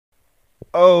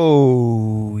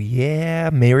Oh, yeah.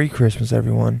 Merry Christmas,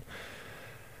 everyone.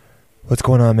 What's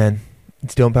going on, man?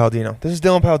 It's Dylan Palladino. This is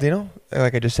Dylan Palladino.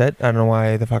 Like I just said, I don't know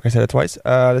why the fuck I said it twice.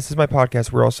 This is my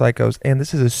podcast, We're All Psychos, and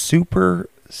this is a super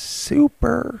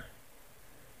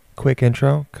quick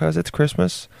intro because it's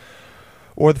Christmas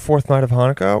or the fourth night of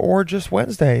Hanukkah or just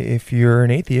Wednesday if you're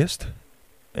an atheist.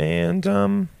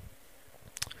 And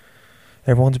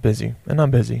everyone's busy, and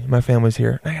I'm busy. My family's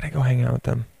here. I gotta go hang out with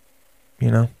them, you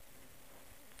know?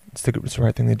 It's the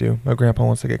right thing to do. My grandpa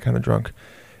wants to get kind of drunk.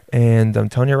 And I'm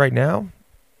telling you right now,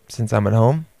 since I'm at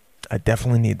home, I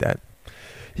definitely need that.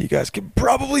 You guys can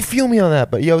probably feel me on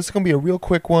that. But, this is going to be a real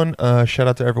quick one. Shout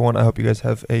out to everyone. I hope you guys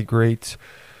have a great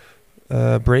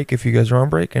break if you guys are on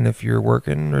break. And if you're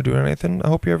working or doing anything, I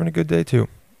hope you're having a good day too,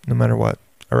 no matter what.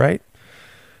 All right?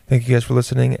 Thank you guys for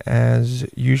listening. As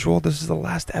usual, this is the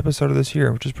last episode of this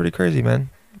year, which is pretty crazy, man.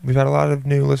 We've had a lot of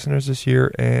new listeners this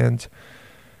year, and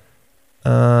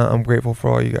I'm grateful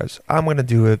for all you guys. I'm going to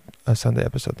do a Sunday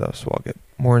episode, though, so I'll get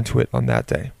more into it on that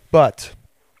day. But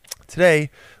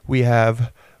today, we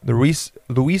have Luisa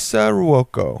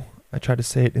Ruocco. I tried to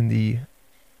say it in the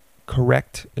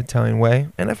correct Italian way,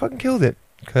 and I fucking killed it,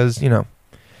 because, I'm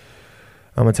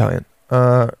Italian.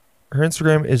 Her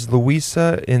Instagram is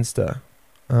Luisa Insta,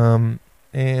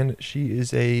 and she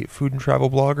is a food and travel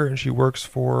blogger, and she works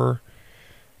for,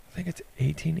 I think it's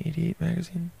 1888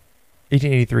 magazine?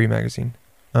 1883 magazine.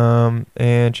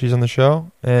 And she's on the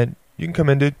show, and you can come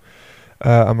in, dude.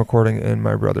 I'm recording in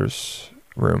my brother's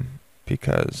room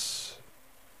because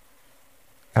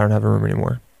I don't have a room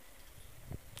anymore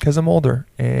because I'm older,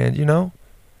 and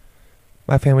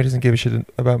my family doesn't give a shit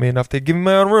about me enough to give me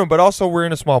my own room. But also, we're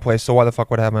in a small place, so why the fuck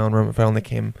would I have my own room if I only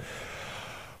came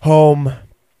home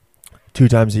 2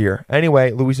 times a year?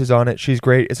 Anyway, Luisa's on it. She's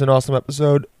great. It's an awesome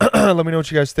episode. Let me know what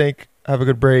you guys think. Have a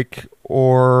good break,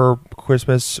 or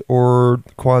Christmas, or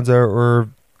Kwanzaa, or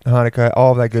Hanukkah,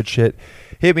 all of that good shit.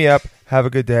 Hit me up. Have a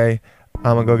good day.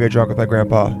 I'm going to go get drunk with my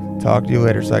grandpa. Talk to you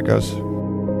later, psychos.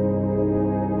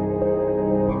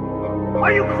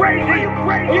 Are you crazy? Are you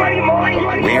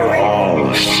crazy? We're all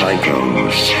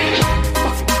psychos.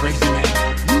 Fucking crazy, man.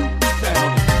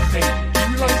 You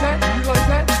realize that? You realize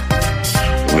that?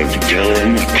 With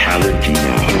Dylan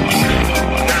Palladino.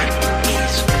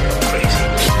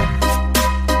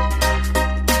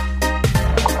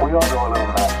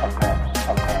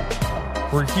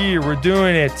 We're here. We're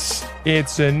doing it.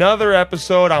 It's another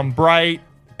episode. I'm Bright,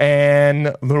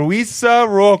 and Luisa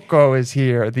Ruocco is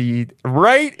here. The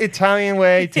right Italian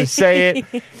way to say it,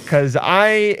 because I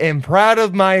am proud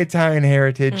of my Italian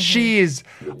heritage. Mm-hmm. She is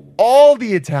all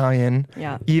the Italian,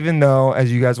 even though, as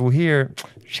you guys will hear,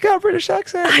 she got a British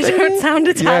accent. I don't sound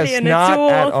Italian at all.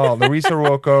 at At all. Luisa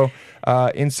Ruocco,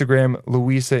 Instagram,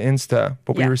 Luisa Insta.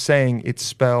 But we were saying it's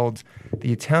spelled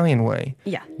the Italian way,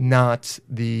 not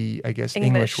the, I guess,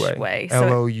 English way.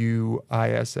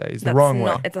 Luisa is the wrong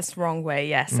way. That's the wrong way,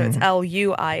 yes. So it's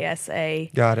Luisa.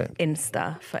 Got it.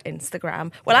 Insta for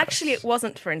Instagram. Well, actually, it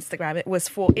wasn't for Instagram. It was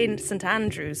for in St.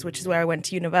 Andrews, which is where I went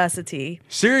to university.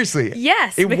 Seriously?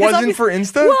 Yes. It wasn't for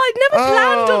Insta? Well, I'd never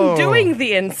planned on doing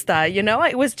the Insta,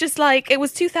 It was just like, it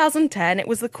was 2010. It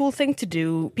was the cool thing to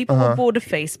do. People were bored of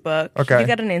Facebook. Okay. You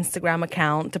get an Instagram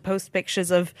account to post pictures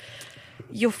of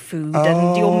your food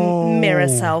and your mirror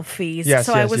selfies.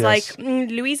 I was like,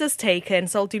 Louisa's taken,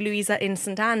 so I'll do Louisa in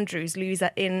St. Andrews,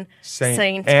 Louisa in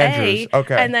St. Andrews. A.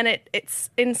 Okay. And then it's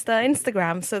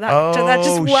Instagram. So that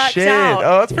just worked shit. out.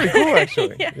 Oh, that's pretty cool,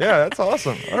 actually. yeah, that's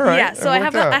awesome. All right. Yeah, so I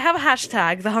have a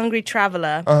hashtag, The Hungry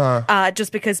Traveler,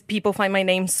 just because people find my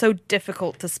name so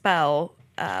difficult to spell.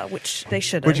 Which they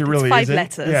shouldn't. Which it really it's 5 isn't.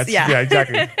 letters. Yeah,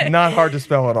 exactly. Not hard to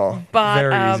spell at all. But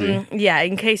very easy.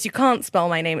 in case you can't spell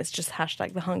my name, it's just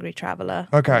hashtag The Hungry Traveler.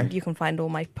 Okay. And you can find all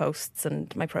my posts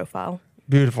and my profile.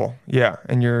 Beautiful. Yeah,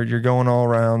 and you're going all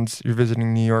around. You're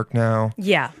visiting New York now.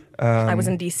 Yeah. I was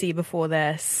in DC before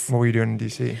this. What were you doing in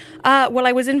DC? Well,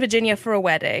 I was in Virginia for a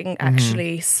wedding,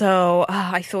 actually. So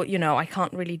I thought, I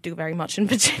can't really do very much in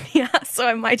Virginia. So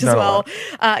I might as well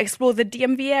explore the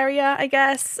DMV area, I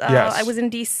guess. Yes. I was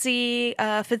in DC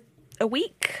for a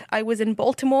week. I was in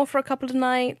Baltimore for a couple of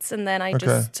nights, and then I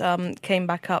just came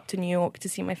back up to New York to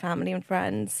see my family and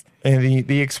friends. And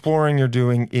the exploring you're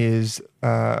doing is,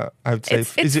 I would say,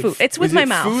 it's food. It's with my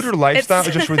mouth. Food or lifestyle?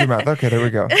 Just with your mouth. Okay, there we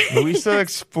go. Luisa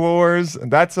explores.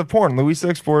 That's a porn. Luisa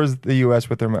explores the U.S.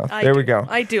 with her mouth. There we go.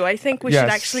 I do. I think we should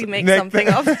actually make something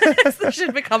of this. This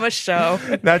should become a show.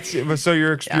 So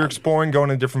you're exploring, going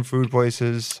to different food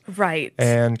places, right?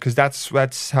 And because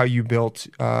that's how you built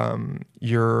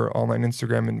your online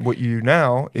Instagram, and what you do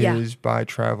now is by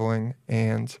traveling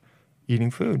and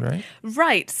eating food, right?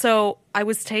 Right. So I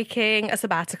was taking a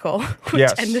sabbatical, which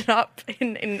Yes. ended up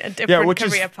in a different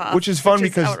career path. Which is fun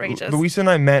because outrageous. Luisa and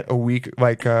I met a week,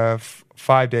 like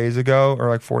 5 days ago or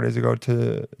like 4 days ago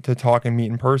to talk and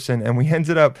meet in person. And we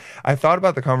ended up, I thought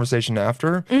about the conversation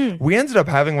after. We ended up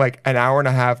having like an hour and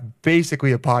a half,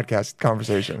 basically a podcast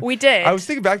conversation. We did. I was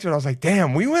thinking back to it. I was like,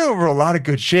 damn, we went over a lot of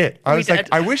good shit. I We was like, did.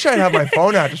 I wish I'd have my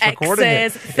phone out just recording it.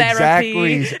 Exes,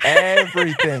 therapy. Exactly.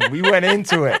 Everything. We went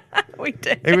into it. We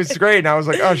did. It was great. And I was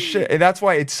like, oh shit. And that's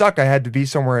why it sucked. I had to be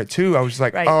somewhere at 2. I was just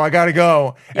like, Right. oh, I gotta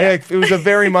go. Yeah. And like, it was a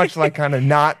very much like kind of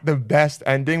not the best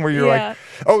ending where you're Yeah. like,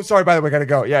 oh, sorry, by the way, I gotta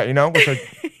go. Yeah, you know? Which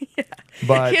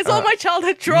but Here's all my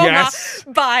childhood trauma. yes.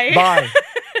 Bye. bye.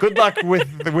 Good luck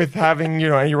with having,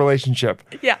 any relationship.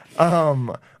 Yeah.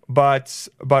 But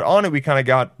on it, we kind of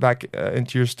got back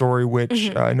into your story,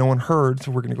 which no one heard,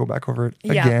 so we're going to go back over it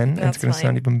Yeah, again. And it's that's going to fine.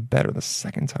 sound even better the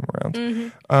second time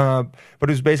around. But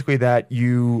it was basically that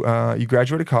you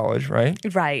graduated college, right?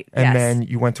 Right. And yes. then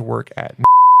you went to work at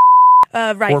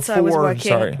Right, or so I was for, working.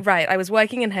 sorry. Right, I was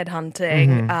working in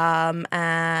headhunting,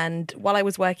 and while I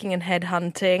was working in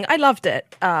headhunting, I loved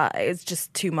it. It was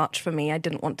just too much for me. I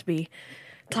didn't want to be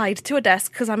tied to a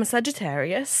desk because I'm a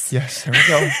Sagittarius. Yes, there we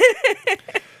go.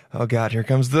 Oh God, here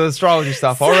comes the astrology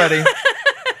stuff already.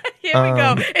 Here we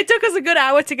go. It took us a good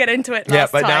hour to get into it. Yeah,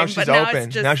 Last but time, now she's it's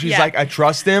open. just- Now she's yeah. like, I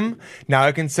trust him. Now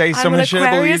I can say some of an the shit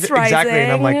I believe. Aquarius Exactly.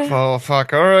 And I'm like, rising. oh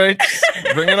fuck, all right.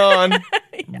 Bring it on.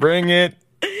 Bring it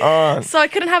on. So I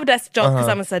couldn't have a desk job because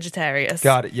I'm a Sagittarius.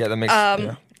 Got it. Yeah, that makes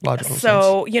logical sense.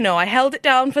 So, I held it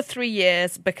down for 3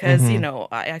 years because,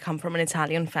 I come from an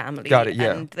Italian family. Got it,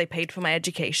 yeah. And they paid for my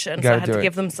education, so Gotta I had do to it.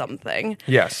 give them something.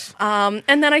 Yes. And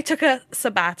then I took a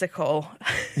sabbatical.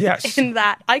 Yes. In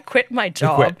that I quit my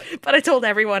job, quit. but I told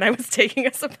everyone I was taking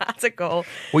a sabbatical.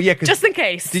 Well, yeah, 'cause just in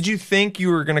case. Did you think you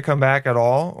were going to come back at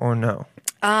all or no?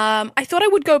 I thought I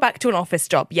would go back to an office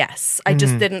job. Yes, I Mm-hmm.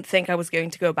 just didn't think I was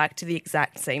going to go back to the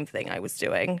exact same thing I was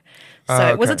doing. So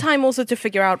it was a okay. time also to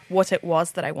figure out what it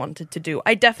was that I wanted to do.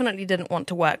 I definitely didn't want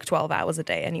to work 12 hours a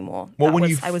day anymore. Well,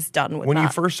 I was done with when that. you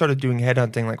first started doing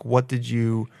headhunting, like what did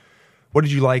you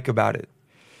like about it?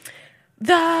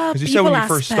 The you people said when you aspect.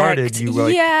 first started, you were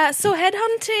like- yeah. So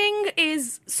headhunting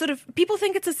is sort of people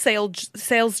think it's a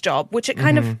sales job, which it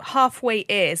kind Mm-hmm. of halfway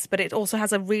is, but it also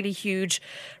has a really huge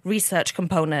research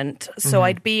component. So Mm-hmm.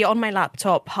 I'd be on my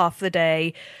laptop half the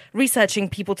day researching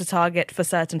people to target for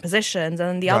certain positions, and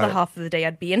then the Got other it. half of the day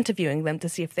I'd be interviewing them to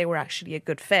see if they were actually a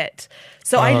good fit.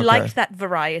 So I okay. liked that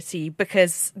variety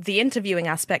because the interviewing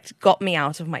aspect got me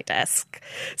out of my desk.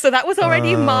 So that was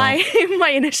already my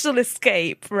initial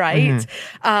escape, right?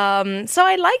 So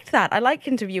I liked that. I like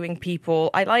interviewing people.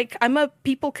 I'm a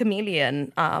people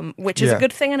chameleon, which is Yeah. a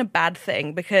good thing and a bad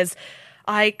thing because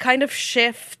I kind of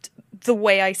shift the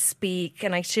way I speak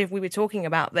and we were talking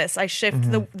about this. I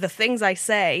shift the things I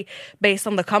say based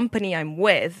on the company I'm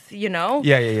with,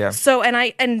 Yeah. So,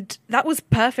 and that was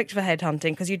perfect for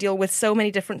headhunting because you deal with so many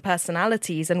different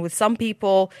personalities, and with some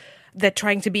people, they're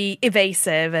trying to be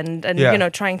evasive and Yeah.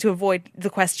 trying to avoid the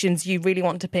questions you really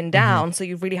want to pin down. So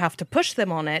you really have to push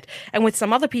them on it. And with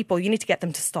some other people, you need to get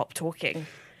them to stop talking.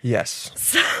 Yes.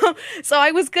 So I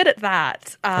was good at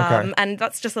that. Okay. And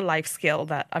that's just a life skill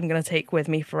that I'm going to take with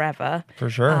me forever.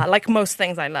 For sure. Like most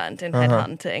things I learned in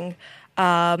headhunting.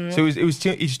 So it was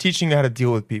it's teaching you how to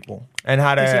deal with people and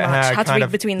how to, Pretty much. How to kind read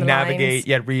of between the navigate. lines.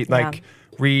 Yeah,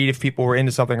 read if people were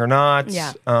into something or not.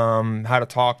 Yeah. How to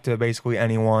talk to basically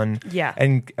anyone. Yeah.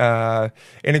 And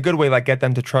in a good way, like get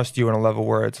them to trust you on a level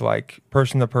where it's like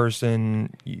person to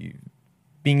person.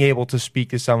 Being able to speak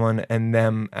to someone and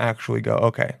them actually go,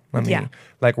 okay, let me, Yeah.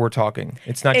 like we're talking.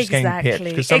 It's not just getting pitched. Exactly.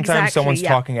 Because sometimes Exactly, someone's yeah.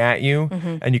 talking at you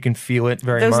and you can feel it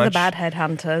very Those much. are the bad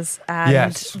headhunters. And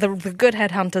Yes. the good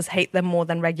headhunters hate them more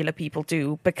than regular people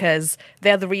do because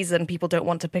they're the reason people don't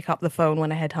want to pick up the phone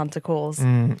when a headhunter calls.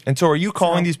 And so are you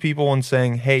calling these people and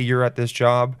saying, hey, you're at this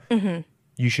job.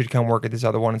 You should come work at this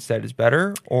other one instead is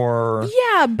better? Or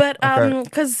Yeah, but Okay.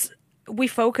 because we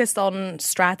focused on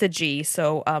strategy,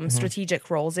 so strategic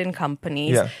roles in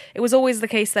companies. Yeah. It was always the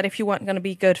case that if you weren't going to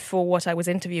be good for what I was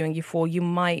interviewing you for, you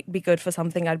might be good for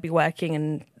something I'd be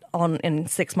working on in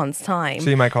 6 months' time. so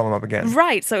you might call them up again.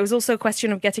 Right. So it was also a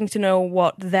question of getting to know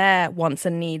what their wants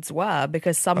and needs were,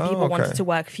 because some people okay. wanted to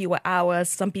work fewer hours.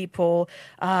 Some people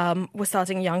were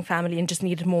starting a young family and just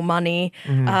needed more money.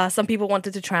 Some people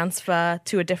wanted to transfer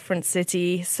to a different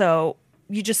city. So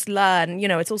you just learn,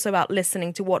 it's also about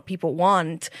listening to what people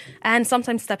want and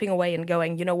sometimes stepping away and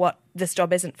going, you know what, this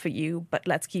job isn't for you, but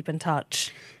let's keep in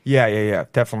touch. Yeah,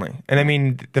 definitely. And I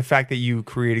mean, the fact that you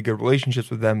created good relationships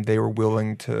with them, they were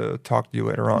willing to talk to you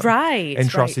later on. Right. And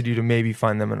trusted you to maybe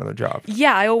find them another job.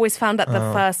 Yeah, I always found that the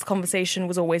first conversation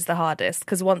was always the hardest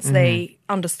because once they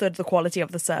understood the quality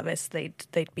of the service,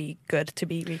 they'd be good to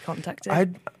be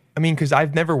recontacted. I mean, because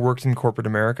I've never worked in corporate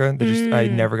America. I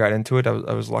never got into it.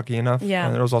 I was lucky enough. Yeah.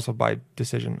 And it was also by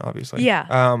decision, obviously.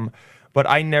 Yeah. But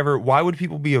why would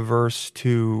people be averse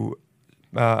to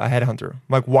a headhunter?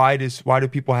 Like, why do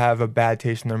people have a bad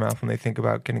taste in their mouth when they think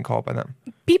about getting called by them?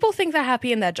 People think they're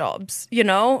happy in their jobs, They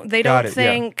don't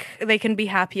think they can be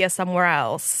happier somewhere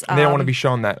else. They don't want to be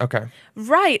shown that. Okay.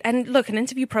 Right. And look, an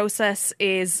interview process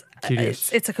is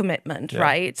tedious. It's a commitment,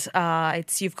 right?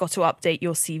 You've got to update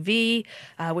your CV,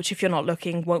 which if you're not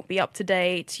looking won't be up to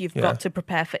date. You've got to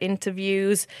prepare for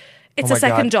interviews. It's a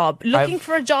second job. Looking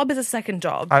for a job is a second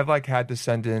job. I've had to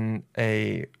send in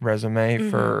a resume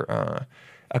for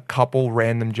a couple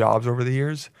random jobs over the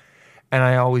years, and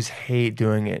I always hate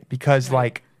doing it because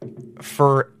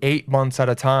for 8 months at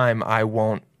a time,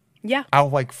 I'll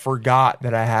forgot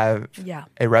that I have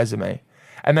a resume.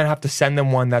 And then I have to send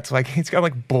them one that's it's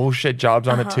got bullshit jobs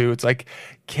on it too. It's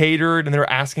catered, and they're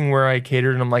asking where I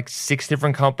catered, and I'm 6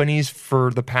 different companies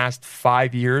for the past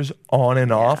 5 years on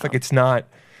and off. It's not.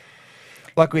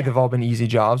 Luckily, they've all been easy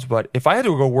jobs. But if I had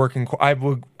to go work I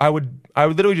would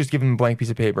literally just give them a blank piece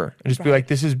of paper and just be like,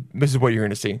 this is what you're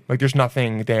going to see. There's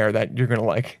nothing there that you're going to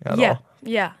like at all.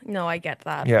 Yeah. No, I get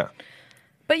that. Yeah.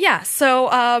 But yeah, so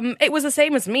it was the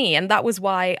same as me, and that was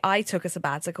why I took a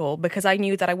sabbatical, because I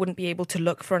knew that I wouldn't be able to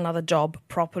look for another job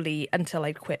properly until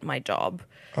I'd quit my job.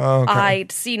 Oh, okay.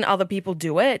 I'd seen other people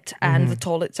do it and the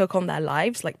toll it took on their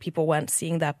lives. People weren't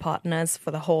seeing their partners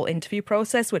for the whole interview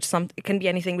process, which it can be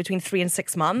anything between 3 and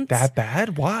 6 months. That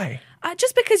bad? Why?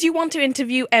 Just because you want to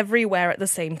interview everywhere at the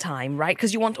same time, right?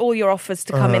 Because you want all your offers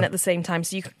to come in at the same time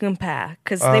so you can compare.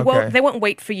 Because they won't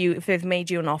wait for you if they've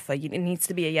made you an offer. It needs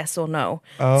to be a yes or no.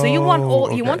 So you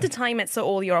want to time it so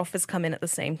all your offers come in at the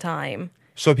same time.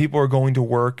 So people are going to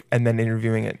work and then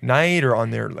interviewing at night or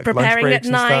on their preparing lunch breaks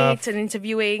at night stuff? and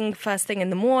interviewing first thing in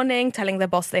the morning, telling their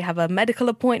boss they have a medical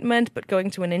appointment but going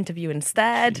to an interview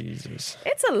instead. Jesus.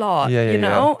 It's a lot, you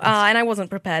know? And I wasn't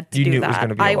prepared to do knew that. It was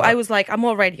gonna be a lot. I was I'm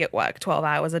already at work 12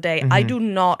 hours a day. I do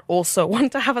not also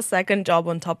want to have a second job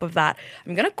on top of that.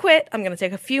 I'm going to quit. I'm going to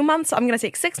take a few months. I'm going to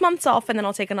take 6 months off, and then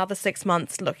I'll take another 6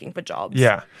 months looking for jobs.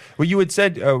 Yeah. Well, you had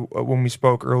said when we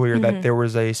spoke earlier that there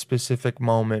was a specific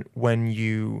moment when you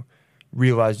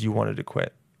realized you wanted to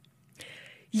quit.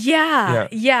 Yeah.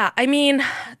 I mean,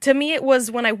 to me, it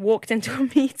was when I walked into a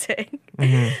meeting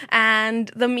and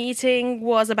the meeting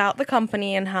was about the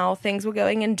company and how things were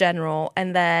going in general.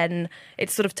 And then it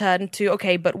sort of turned to,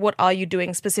 okay, but what are you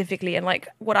doing specifically? And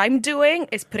what I'm doing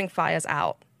is putting fires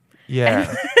out.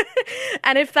 Yeah.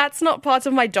 And if that's not part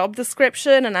of my job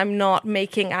description and I'm not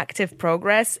making active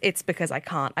progress, it's because I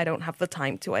can't. I don't have the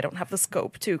time to. I don't have the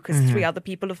scope to, because 3 other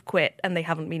people have quit and they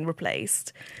haven't been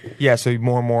replaced. Yeah, so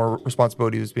more and more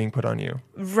responsibility is being put on you.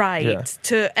 Right.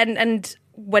 Yeah. And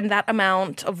when that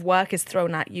amount of work is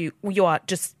thrown at you, you are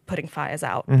just putting fires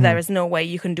out. There is no way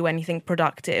you can do anything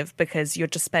productive because you're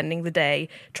just spending the day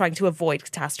trying to avoid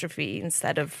catastrophe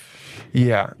instead of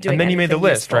doing and then you made the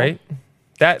list, useful. right?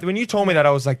 That when you told me that, I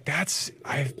was like,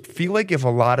 I feel like if a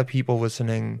lot of people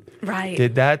listening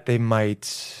did that, they might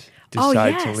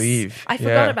decide to leave. I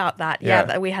forgot about that. Yeah,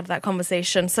 that we had that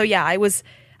conversation. So I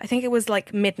think it was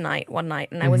midnight one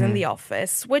night, and I was in the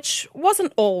office, which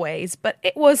wasn't always, but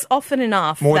it was often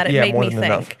enough that it made me think.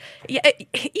 Enough. Yeah,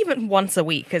 even once a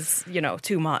week is,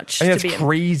 too much. I mean, it's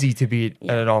crazy to be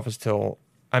at an office till.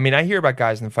 I mean, I hear about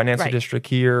guys in the financial district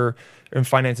here, in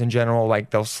finance in general,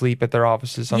 they'll sleep at their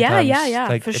offices sometimes.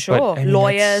 Yeah, for sure.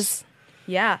 Lawyers.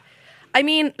 Yeah. I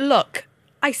mean, look,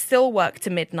 I still work to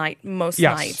midnight most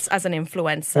nights as an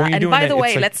influencer. And by the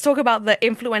way, let's talk about the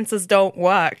influencers don't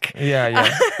work. Yeah.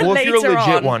 Well, if you're a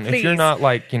legit one, please. if you're not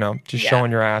just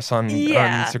showing your ass on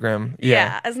Instagram.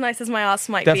 Yeah, as nice as my ass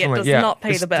might be, it does not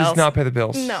pay the bills. It does not pay the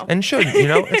bills. No. And should,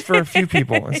 it's for a few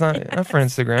people. It's not for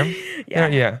Instagram.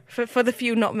 Yeah. For the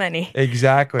few, not many.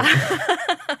 Exactly.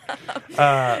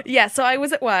 So I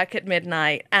was at work at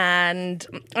midnight and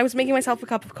I was making myself a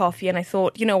cup of coffee and I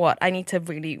thought, you know what, I need to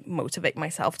really motivate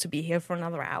myself to be here for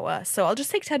another hour. So I'll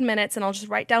just take 10 minutes and I'll just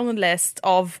write down a list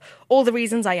of all the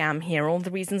reasons I am here, all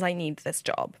the reasons I need this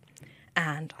job.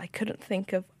 And I couldn't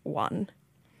think of one.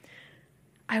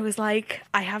 I was like,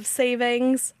 I have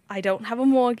savings, I don't have a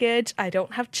mortgage, I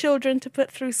don't have children to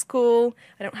put through school,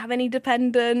 I don't have any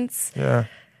dependents. Yeah.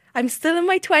 I'm still in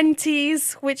my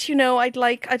 20s, which, you know, I'd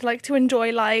like to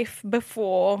enjoy life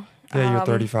before. Yeah, you're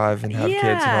 35 and have kids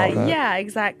and all that. Yeah,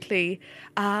 exactly.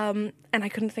 And I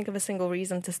couldn't think of a single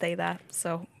reason to stay there.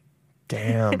 So,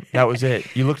 damn, that was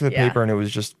it. You looked at the paper and it was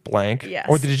just blank. Yes.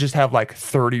 Or did it just have like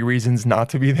 30 reasons not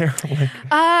to be there?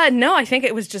 No, I think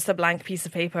it was just a blank piece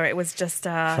of paper. It was just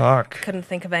couldn't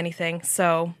think of anything.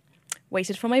 So,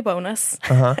 waited for my bonus.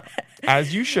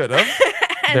 As you should have.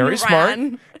 Very smart.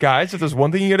 Guys, if there's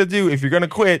one thing you got to do, if you're going to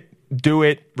quit, do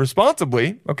it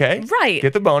responsibly, okay? Right.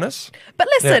 Get the bonus. But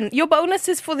listen, your bonus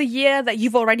is for the year that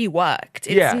you've already worked.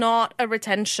 It's not a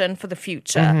retention for the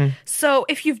future. So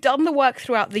if you've done the work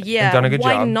throughout the year,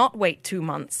 why job. not wait 2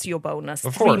 months to your bonus,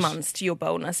 Of 3 course. months to your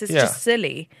bonus? It's just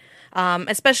silly.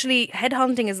 Especially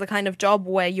headhunting is the kind of job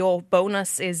where your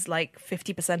bonus is like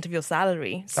 50% of your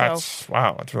salary. So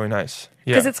That's really nice.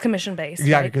 because it's commission based.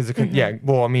 Yeah, right? because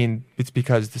well, I mean, it's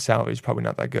because the salary is probably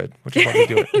not that good, which is why we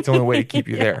do it. It's the only way to keep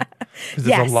you there. Because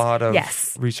there's a lot of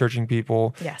researching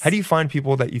people. Yes. How do you find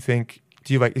people that you think?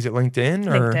 Do you like? Is it LinkedIn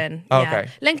or LinkedIn? Oh, yeah. okay.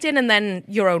 LinkedIn, and then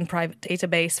your own private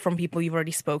database from people you've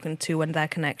already spoken to and their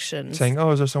connections. Saying,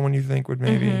 oh, is there someone you think would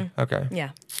maybe? Okay.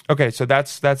 Yeah. Okay, so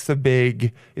that's the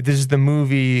big. This is the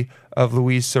movie of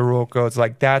Luis Sirocco. It's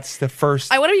like that's the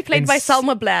first. I want to be played by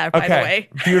Selma Blair, by the way.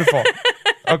 Beautiful.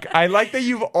 Okay, I like that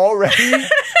you've already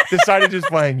decided who's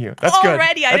playing you. That's good.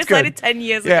 Already, I decided 10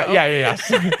 years ago. Yeah.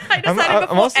 I decided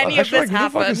before any of this Who the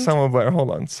fuck happened. is Selma Blair?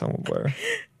 Hold on, Selma Blair.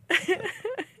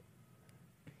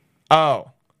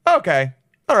 Oh, okay.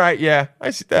 All right, yeah. I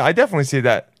see that. I definitely see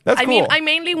that. That's cool. I mean, I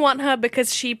mainly want her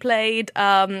because she played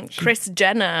Kris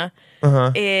Jenner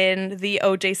in the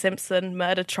O.J. Simpson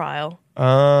murder trial.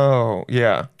 Oh,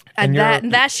 yeah. And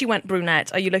there she went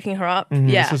brunette. Are you looking her up?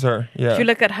 Yeah. This is her, yeah. If you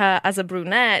look at her as a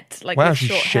brunette, like Wow, with she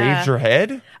short shaved hair, her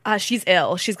head? She's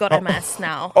ill. She's got MS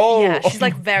now. Oh. Yeah, she's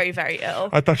like very, very ill.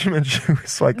 I thought you meant she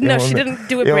was like No, ill she in didn't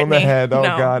do a ill in the Britney. head. Oh,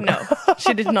 no, God. no,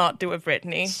 she did not do a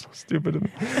Britney. So stupid of me.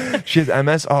 She has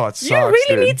MS? Oh, it sucks, You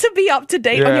really dude. need to be up to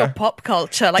date on Yeah. your pop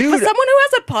culture. Like, Dude, for someone who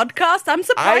has a podcast, I'm I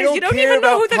surprised don't you don't care even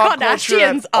know who about the pop culture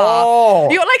Kardashians at are.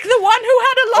 all. You're like the one who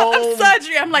had a lot Oh, of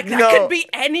surgery. I'm like, that no. could be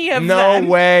any of No them.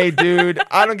 way, dude.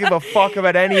 I don't give a fuck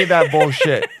about any of that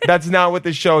bullshit. That's not what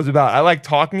this show is about. I like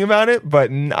talking about it,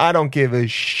 but I don't give a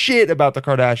shit about the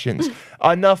Kardashians.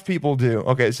 Enough people do.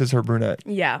 Okay, this is her brunette.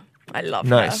 Yeah, I love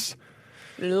Nice.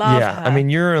 her. Love Yeah, her. I mean,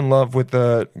 you're in love with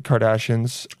the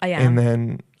Kardashians. I am.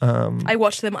 And then, I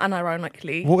watch them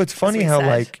unironically. well, it's funny as we how, said.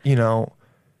 like, you know,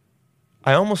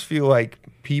 I almost feel like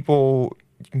people,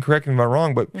 you can correct me if I'm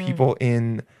wrong, but people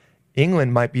in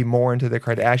England might be more into the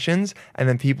Kardashians, and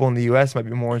then people in the US might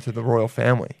be more into the royal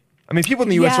family. I mean, people in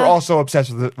the US Yeah. are also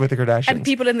obsessed with the Kardashians. And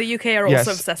people in the UK are Yes,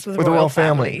 also obsessed with the royal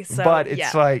family. So, but it's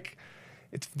yeah. like,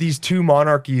 it's these two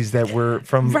monarchies that were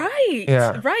from. Right,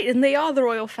 Yeah. right. And they are the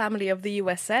royal family of the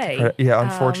USA. Yeah,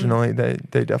 unfortunately,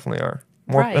 they definitely are.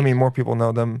 More, I Right. mean, more people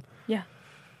know them. Yeah.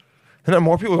 And then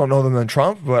more people don't know them than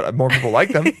Trump, but more people like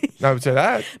them. I would say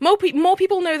that. More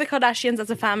people know the Kardashians as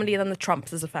a family than the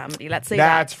Trumps as a family. Let's say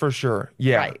That's that. for sure.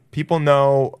 Yeah. Right. People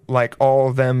know, like, all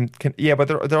of them.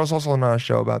 But there's also not a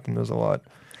show about them. There's a lot.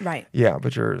 Right. Yeah,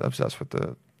 but you're obsessed with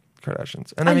the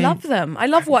Kardashians. And I mean, love them. I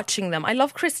love watching them. I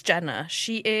love Kris Jenner.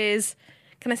 She is.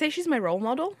 Can I say she's my role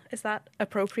model? Is that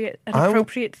appropriate? An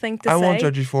appropriate thing to say? I won't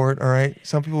judge you for it, all right?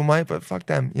 Some people might, but fuck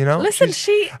them, you know? Listen,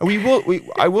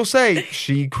 I will say,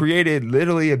 she created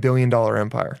literally $1 billion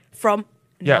empire. From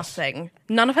Yes. nothing.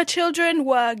 None of her children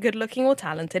were good looking or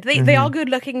talented. They are good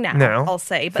looking now, Now, I'll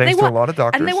say. But thanks they to were a lot of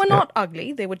doctors, and they were yeah. not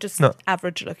ugly. They were just No.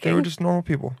 average looking. They were just normal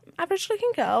people. average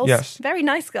looking girls. Yes. Very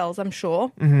nice girls, I'm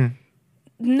sure. Mm-hmm.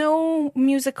 No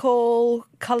musical,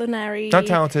 culinary. Not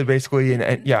talented, basically, and not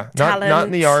in the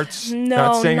Talent. arts. No, not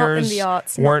not singers. in the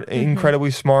arts, Weren't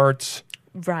incredibly smart.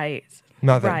 Right.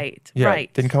 Nothing. Right. Yeah,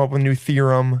 Right. Didn't come up with a new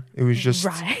theorem. It was just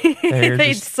Right. they're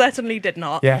They just- certainly did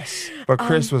not. yes. But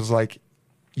Chris was like,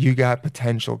 "You got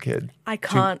potential, kid." I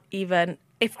can't even.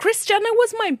 If Kris Jenner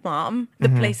was my mom, the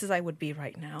places I would be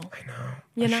right now. I know.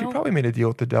 You know? She probably made a deal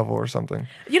with the devil or something.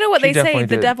 You know what She they say? definitely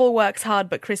The did. devil works hard,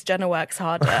 but Kris Jenner works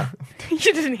harder. You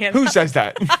didn't hear Who that? says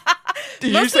that? Do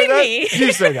you Mostly say that? me.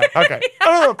 You say that. Okay. I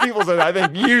don't know if people say that. I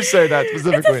think you say that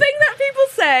specifically. It's a thing that people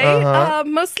say. Uh-huh.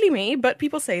 Mostly me, but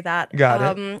people say that.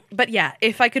 Got it. But yeah,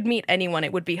 if I could meet anyone,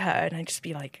 it would be her. And I'd just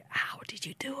be like, how did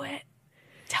you do it?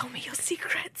 Tell me your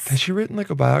secrets. Has she written like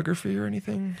a biography or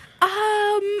anything?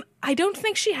 I don't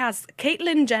think she has.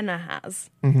 Caitlyn Jenner has.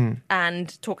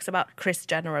 And talks about Kris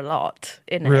Jenner a lot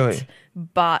in Really? it.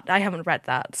 But I haven't read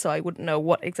that, so I wouldn't know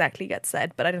what exactly gets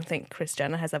said. But I don't think Kris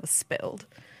Jenner has ever spilled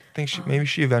maybe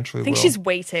she eventually I think will. she's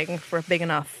waiting for a big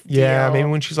enough Yeah, deal. maybe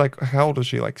when she's like, how old is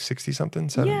she? Like 60 something?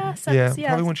 Yeah,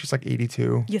 probably when she's like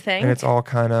 82. You think? And it's all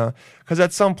kind of because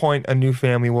at some point a new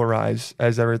family will rise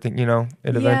as everything, it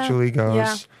eventually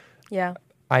goes. Yeah.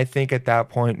 I think at that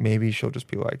point maybe she'll just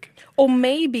be like, or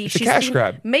maybe it's a cash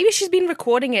grab. Maybe she's been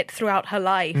recording it throughout her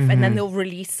life, and then they'll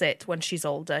release it when she's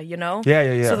older. Yeah.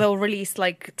 So they'll release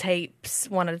like tapes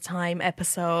one at a time,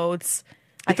 episodes.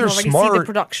 I If can they're already see smart- the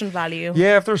production value.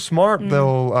 Yeah, if they're smart,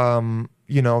 they'll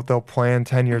they'll plan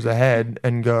 10 years ahead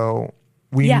and go,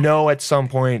 we know at some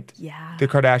point the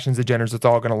Kardashians, the Jenners, it's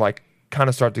all going to like kind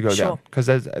of start to go down because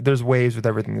there's waves with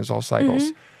everything. There's all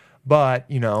cycles. But,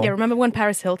 Yeah, remember when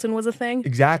Paris Hilton was a thing?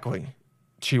 Exactly.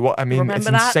 It's Remember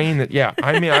that? insane that,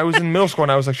 I was in middle school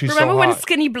and I was like, she's Remember so when hot.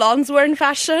 skinny blondes were in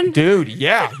fashion? Dude,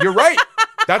 yeah, you're right.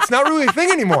 That's not really a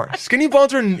thing anymore. Skinny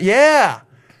blondes are,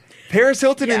 Paris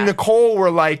Hilton and Nicole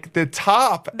were like the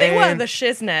top. They were the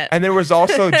shiznit. And there was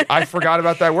also, I forgot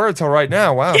about that word until right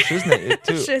now. Wow, shiznit it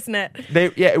too.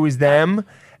 Shiznit. It was them.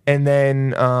 And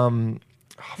then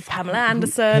Pamela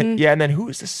Anderson. Yeah, and then who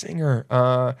was the singer?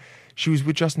 She was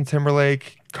with Justin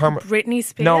Timberlake. Britney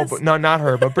Spears? No, but no, not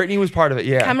her. But Britney was part of it.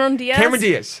 Yeah, Cameron Diaz. Cameron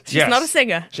Diaz. She's not a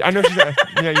singer. I know she's not.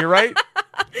 Yeah, you're right.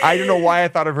 I don't know why I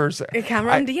thought of her.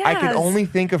 Cameron Diaz. I could only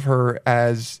think of her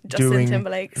as Justin doing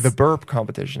Timberlake's. the burp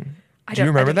competition. Do you I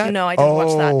remember don't- that? no, I didn't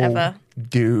watch that ever.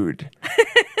 Dude.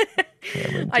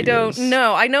 I don't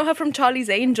know. I know her from Charlie's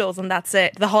Angels, and that's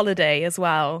it. The Holiday as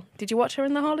well. Did you watch her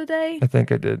in The Holiday? I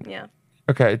think I did. Yeah.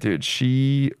 Okay, dude.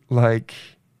 She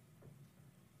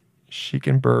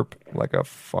can burp like a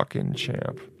fucking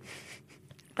champ.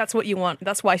 That's what you want.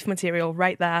 That's wife material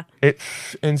right there. It,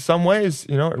 in some ways,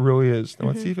 it really is. Now,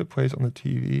 let's see if it plays on the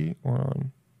TV or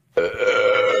on. That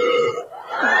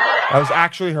was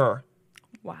actually her.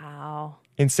 Wow.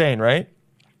 Insane, right?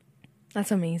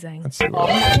 That's amazing. Let's see.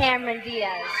 Cameron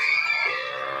Diaz.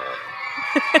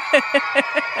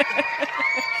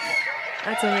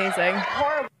 That's amazing.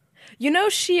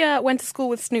 She went to school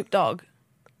with Snoop Dogg.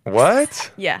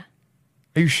 What? Yeah.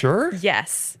 Are you sure?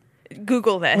 Yes.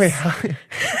 Google this. Wait,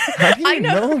 how do you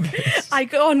know this? I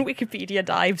go on Wikipedia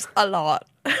dives a lot.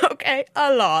 Okay,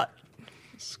 a lot.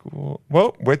 School.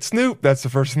 Well, with Snoop, that's the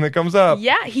first thing that comes up.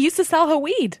 Yeah, he used to sell her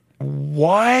weed.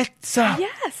 What?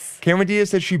 Yes. Cameron Diaz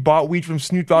said she bought weed from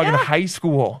Snoop Dogg in Yeah. high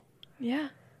school. Yeah.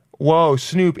 Whoa,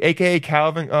 Snoop, aka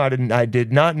Calvin. Oh, I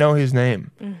did not know his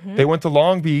name. They went to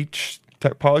Long Beach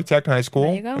Polytech High School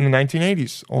There you go. in the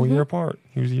 1980s, all year apart.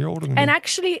 He was a year older than And me.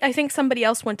 actually, I think somebody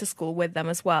else went to school with them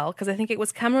as well, because I think it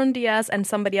was Cameron Diaz and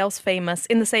somebody else famous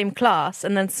in the same class,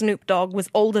 and then Snoop Dogg was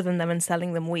older than them and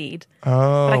selling them weed.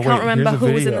 Oh, But I can't wait, remember here's a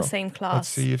who was in video. the same class. Let's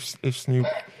see if Snoop.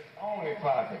 Only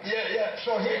politics. Yeah.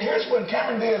 So here's when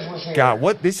Cameron Diaz was here. God,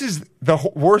 what? This is the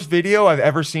worst video I've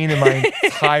ever seen in my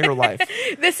entire life.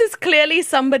 This is clearly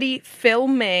somebody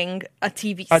filming a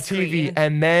TV A screen. TV,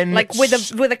 and then like with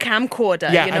a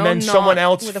camcorder. yeah, and then not someone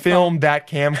else with a filmed that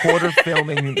camcorder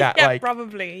filming that. phone. Yeah, like,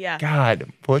 probably. Yeah.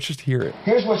 God, well, let's just hear it.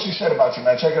 Here's what she said about you,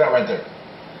 man. Check it out right there.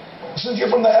 Since you're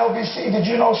from the LBC, did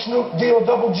you know Snoop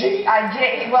D-O-double G? I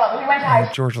did. Well, we went to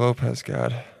high George Lopez,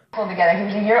 God. school together. He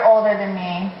was a year older than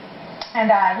me. And,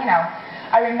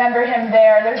 I remember him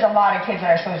there. There's a lot of kids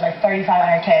there, so there's like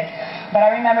 3,500 kids. But I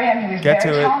remember him. He was Get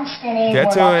very to it. tall and skinny. Get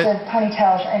wore to lots it. of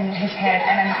ponytails in his head.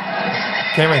 And I'm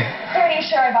Cameron. pretty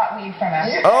sure I bought weed from him.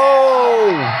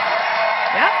 Oh!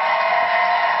 Yeah.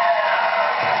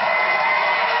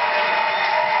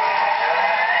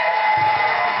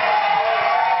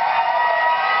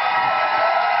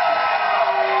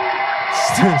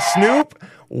 Snoop,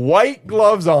 white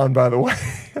gloves on, by the way.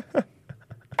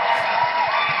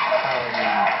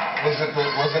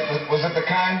 Was it the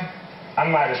kind? I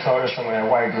might have told her some of that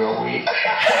white girl weed.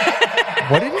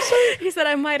 What did he say? He said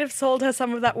I might have sold her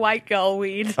some of that white girl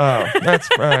weed. Oh, that's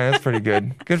pretty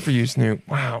good. Good for you, Snoop.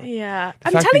 Wow. Yeah. The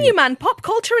I'm fact telling that you, man, pop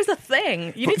culture is a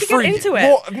thing. You need to get into it.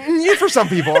 Well, yeah, for some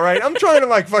people, all right? I'm trying to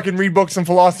like fucking read books and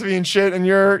philosophy and shit, and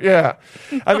yeah.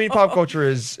 I mean, pop culture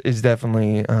is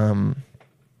definitely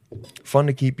fun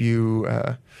to keep you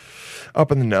up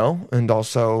in the know and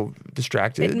also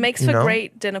distracted. It makes for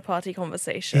great dinner party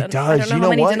conversation. It does. I don't know You how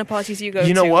many what? dinner parties you go to.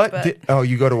 You know what? But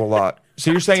You go to a lot. So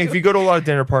you're saying if you go to a lot of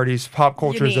dinner parties, pop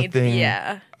culture is a thing.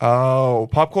 Yeah. Oh,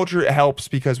 pop culture helps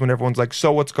because when everyone's like,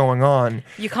 "So what's going on?"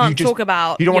 You can't talk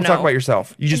about, You don't want to you talk know, about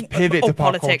yourself. You just pivot or to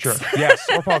pop politics. culture. Yes,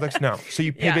 or politics. No. So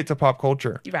you pivot Yeah. to pop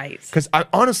culture. Right. Because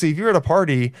honestly, if you're at a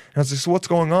party and I was like, "So what's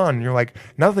going on?" and you're like,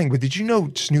 "Nothing." But did you know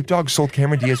Snoop Dogg sold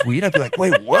Cameron Diaz weed? I'd be like,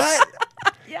 "Wait, what?"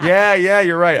 Yeah,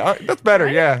 you're right. That's better.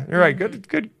 Yeah, you're right.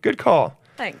 Good call.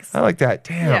 Thanks. I like that.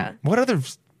 Damn. Yeah. What other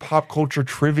pop culture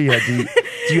trivia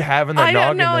do you have in that I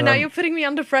don't noggin? know. Now you're putting me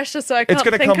under pressure, so I can't It's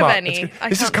gonna think come of up. any.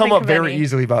 This has come up very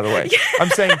easily, by the way. I'm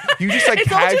saying you just like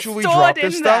It's all just casually stored drop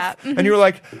this in stuff, there. and you were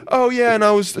like, "Oh yeah," and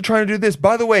I was trying to do this.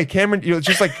 By the way, Cameron, it's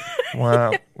just like,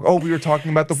 wow. Oh, we were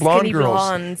talking about the blonde Skinny girls.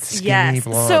 blondes. Skinny Yes.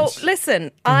 blondes. So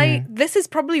listen, this is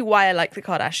probably why I like the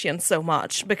Kardashians so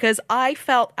much, because I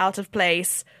felt out of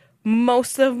place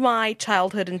most of my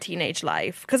childhood and teenage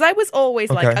life, because I was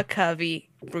always like Okay. a curvy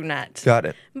brunette. Got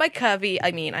it. By curvy, I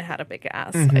mean I had a big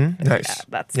ass. Nice.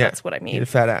 Yeah, that's what I You mean. had a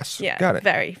fat ass. Yeah, Got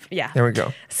it. Yeah. There we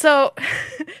go. So,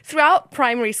 throughout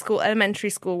primary school, elementary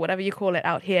school, whatever you call it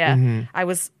out here, I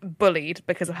was bullied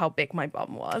because of how big my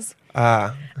bum was.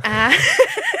 Ah, Uh,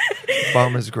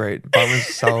 bum is great. Bum is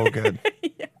so good.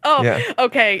 oh, Yeah.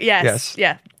 okay, yes, Yes.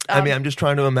 yeah. I mean, I'm just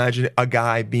trying to imagine a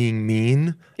guy being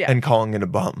mean Yeah. and calling it a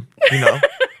bum. You know,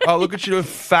 oh, look at you, a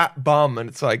fat bum, and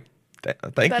it's like,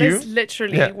 thank That you. is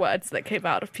literally Yeah. words that came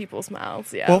out of people's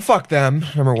mouths. Yeah. Well, fuck them.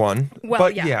 Number one. Well,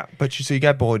 but yeah. so you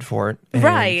got bullied for it,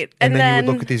 Right, And and then you then-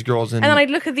 would look at these girls and then I'd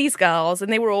look at these girls,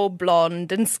 and they were all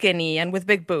blonde and skinny and with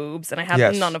big boobs, and I had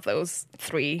Yes. none of those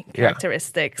three Yeah.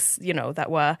 characteristics,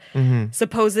 that were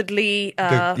supposedly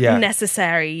yeah.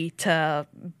 necessary to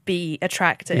be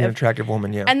attractive. be an attractive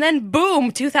woman. Yeah. And then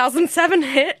boom, 2007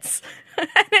 hits.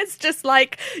 And it's just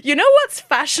like, you know what's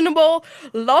fashionable?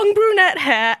 Long brunette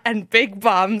hair and big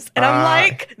bums. And I'm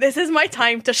like, this is my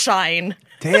time to shine.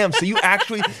 Damn. So you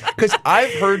actually, because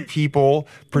I've heard people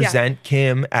present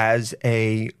Kim as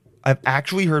I've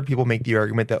actually heard people make the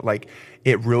argument that like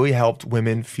it really helped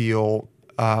women feel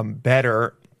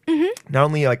better. Not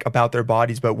only like about their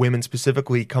bodies, but women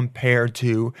specifically compared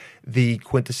to the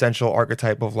quintessential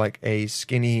archetype of like a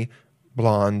skinny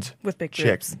blonde With big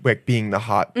chick, boobs. like being the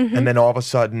hot. And then all of a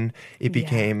sudden it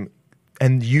became,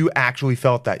 and you actually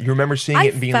felt that. You remember seeing I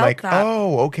it and being felt like, that.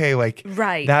 oh, okay, like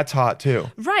Right. that's hot too.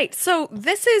 Right. So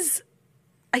this is,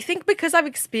 I think because I've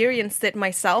experienced it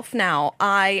myself now,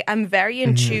 I am very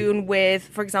in tune with,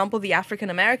 for example, the African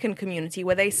American community,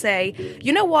 where they say,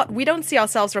 you know what, we don't see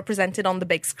ourselves represented on the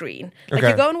big screen. Like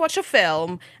Okay. you go and watch a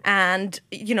film and,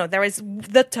 there is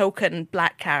the token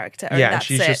black character. And Yeah, and that's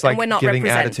she's it, just, like, and we're not giving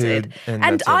represented. attitude, and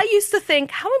And that's I it. used to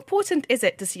think, how important is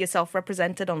it to see yourself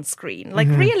represented on screen? Like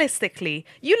realistically,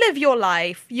 you live your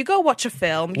life, you go watch a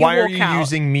film, you Why are walk you out.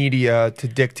 using media to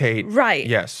dictate? Right.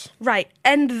 Yes. Right.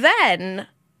 And then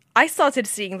I started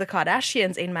seeing the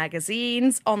Kardashians in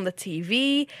magazines, on the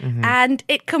TV, and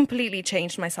it completely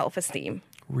changed my self-esteem.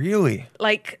 Really?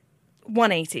 Like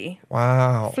 180.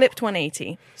 Wow. Flipped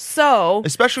 180. So,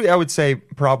 Especially, I would say,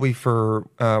 probably for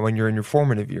when you're in your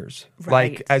formative years.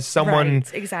 Right, Like, as someone,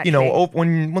 right, exactly.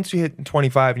 once you hit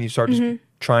 25 and you start just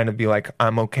trying to be like,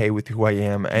 I'm okay with who I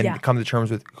am and Yeah. come to terms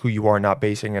with who you are, not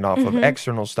basing it off of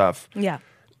external stuff, yeah.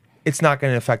 it's not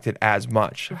going to affect it as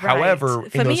much. Right. However,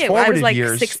 For in me, those I was formative like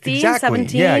years, 16, exactly,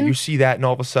 17. yeah, you see that, and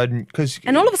all of a sudden, because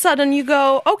And all of a sudden you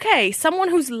go, okay, someone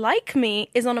who's like me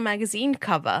is on a magazine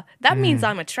cover. That means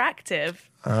I'm attractive,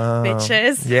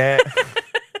 bitches. yeah.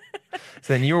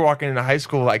 So then you were walking into high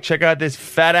school like, check out this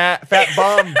fat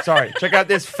bum. Sorry, check out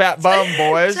this fat bum,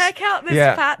 boys. Check out this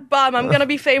Yeah. fat bum. I'm going to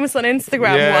be famous on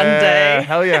Instagram Yeah, one day.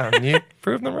 Hell yeah. And you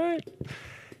proved them right.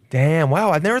 Damn. Wow.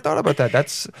 I've never thought about that.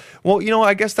 That's, well,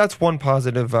 I guess that's one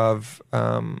positive of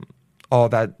all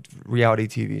that reality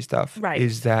TV stuff. Right.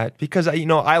 Is that because,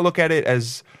 I look at it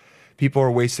as people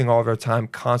are wasting all of their time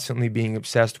constantly being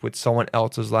obsessed with someone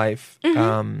else's life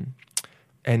and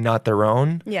not their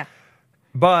own. Yeah.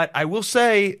 But I will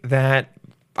say that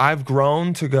I've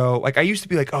grown to go, like, I used to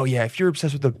be like, oh yeah, if you're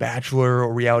obsessed with The Bachelor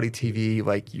or reality TV,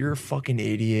 like, you're a fucking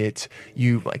idiot.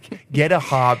 You, like, get a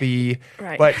hobby.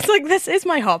 Right. But It's like, this is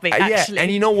my hobby, actually. yeah, and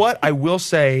you know what? I will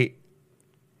say,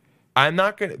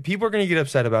 people are going to get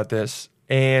upset about this.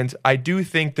 And I do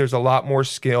think there's a lot more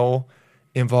skill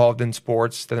involved in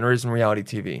sports than there is in reality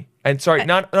TV. And sorry,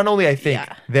 not only I think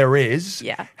yeah. there is,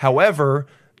 Yeah. however,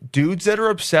 dudes that are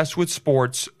obsessed with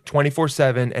sports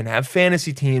 24/7 and have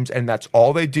fantasy teams and that's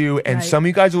all they do. And Right. some of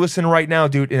you guys are listening right now,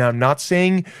 dude, and I'm not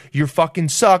saying you fucking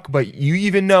suck, but you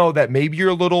even know that maybe you're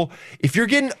a little, if you're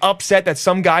getting upset that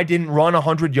some guy didn't run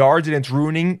 100 yards and it's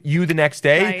ruining you the next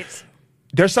day, Right.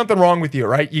 there's something wrong with you,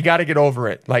 right? You got to get over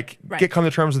it. Like, Right. come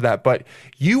to terms with that. But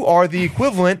you are the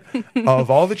equivalent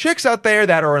of all the chicks out there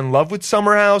that are in love with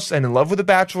Summer House and in love with The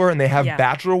Bachelor, and they have Yeah.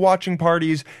 Bachelor watching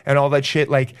parties and all that shit.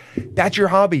 Like, that's your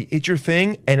hobby. It's your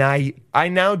thing. And I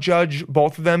now judge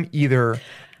both of them either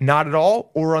not at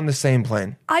all or on the same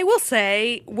plane. I will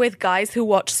say, with guys who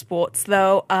watch sports,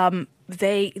 though,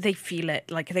 they feel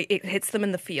it. Like, it hits them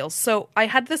in the feels. So I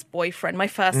had this boyfriend, my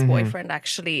first boyfriend,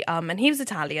 actually, and he was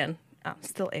Italian.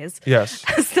 still is. Yes.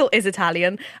 Still is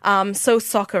Italian. So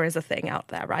soccer is a thing out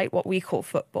there, right? What we call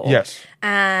football. Yes.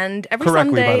 And every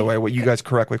correctly, Sunday, by the way, what you guys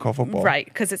correctly call football. right?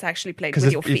 Because it's actually played 'Cause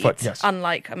with it's your feet, foot, yes.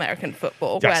 unlike American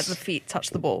football, Yes. where the feet touch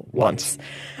the ball once.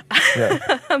 Yeah.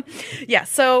 Yeah,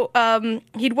 so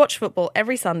he'd watch football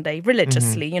every Sunday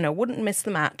religiously, wouldn't miss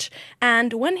the match.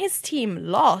 And when his team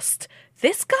lost,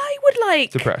 this guy would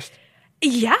Depressed.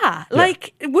 yeah,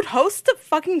 would host a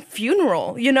fucking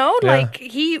funeral, Yeah.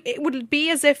 it would be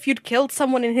as if you'd killed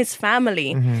someone in his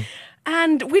family.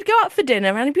 And we'd go out for dinner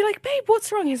and he'd be like, babe,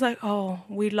 what's wrong? He's like, oh,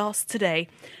 we lost today.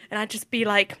 And I'd just be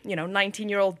like,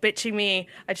 19-year-old bitching me.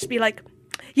 I'd just be like,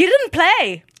 you didn't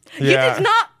play. You Yeah. did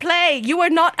not play. You were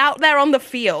not out there on the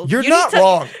field. You're You not need to-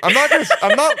 wrong. I'm not.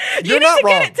 You You're need not to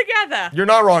wrong. get it together. You're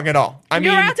not wrong at all. I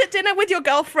mean, You're out at dinner with your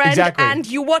girlfriend Exactly. and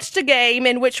you watched a game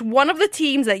in which one of the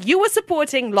teams that you were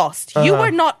supporting lost. You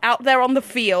were not out there on the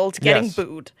field getting Yes.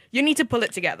 booed. You need to pull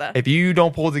it together. if you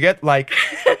don't pull it together,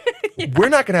 we're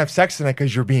not gonna have sex tonight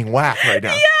because you're being whacked right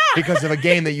now because of a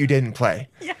game that you didn't play.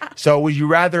 Yeah. So would you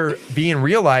rather be in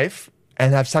real life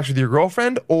and have sex with your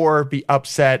girlfriend, or be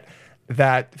upset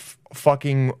that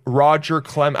fucking Roger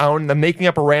Clem? I'm making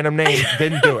up a random name.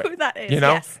 Didn't do it. Who that is, You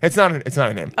know, yes. it's not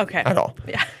a name. Okay. At all.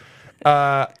 Yeah.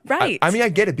 Right. I mean, I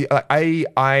get it.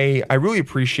 I really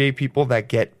appreciate people that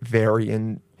get very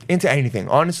into anything.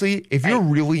 Honestly, if you're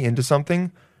really into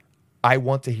something, I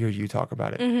want to hear you talk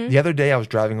about it. The other day, I was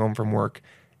driving home from work,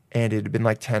 and it had been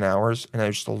like 10 hours, and it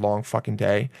was just a long fucking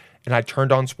day. And I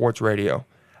turned on sports radio.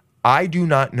 I do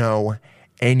not know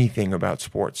anything about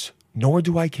sports, nor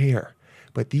do I care.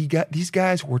 But these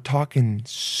guys were talking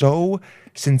so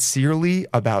sincerely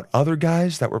about other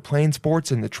guys that were playing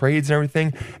sports and the trades and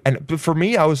everything. But for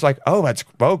me, I was like, oh,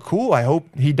 cool. I hope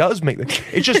he does make it.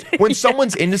 It's just when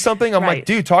someone's into something, I'm like, Right.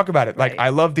 dude, talk about it. Like, Right. I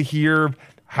love to hear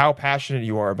how passionate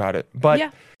you are about it. But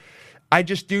Yeah.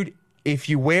 dude, if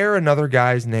you wear another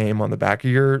guy's name on the back of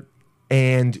your,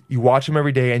 and you watch him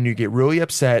every day and you get really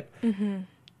upset,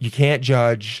 you can't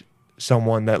judge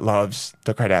someone that loves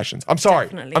the Kardashians. I'm sorry.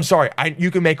 Definitely. I'm sorry.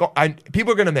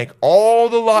 People are going to make all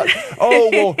the lot. Oh,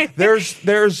 well,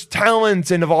 there's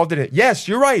talent involved in it. Yes,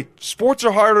 you're right. Sports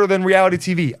are harder than reality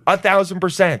TV.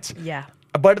 1,000%. Yeah.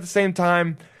 But at the same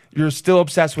time, you're still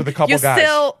obsessed with a couple You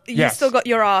guys. Yes. still got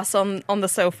your ass on the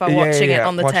sofa watching it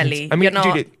on the watching telly. I mean, You're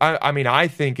not, dude, I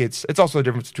think it's also the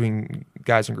difference between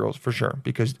guys and girls for sure,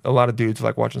 because a lot of dudes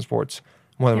like watching sports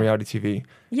more than reality TV.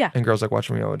 Yeah. And girls like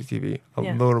watching reality TV a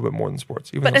Yeah. little bit more than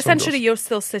sports. Even But though some essentially, girls- you're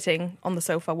still sitting on the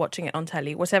sofa watching it on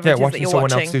telly, whatever Yeah, it is that watching you're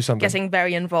someone else watching, do something. getting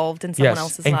very involved in someone yes,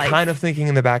 else's and life. kind of thinking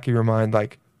in the back of your mind,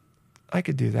 like, I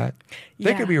could do that.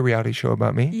 There Yeah. could be a reality show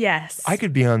about me. Yes. I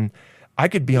could be on the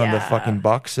Yeah. fucking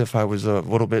Bucks if I was a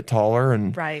little bit taller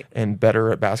and Right. and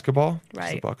better at basketball. 'Cause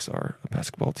Right. The Bucks are a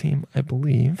basketball team, I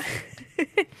believe.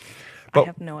 I but-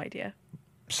 have no idea.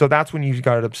 So that's when you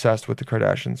got obsessed with the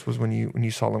Kardashians, was when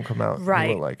you saw them come out. You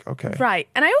Right. were like, okay. Right.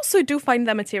 And I also do find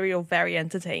their material very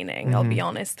entertaining, I'll be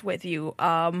honest with you.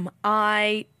 I'm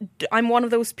one of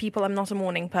those people, I'm not a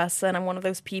morning person. I'm one of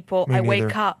those people, Me I wake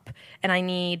neither. up and I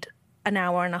need an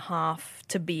hour and a half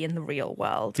to be in the real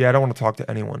world. Yeah, I don't want to talk to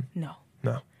anyone. No.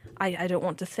 No. I don't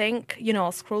want to think.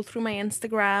 I'll scroll through my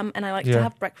Instagram and I like Yeah. to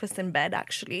have breakfast in bed,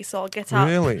 actually. So I'll get up,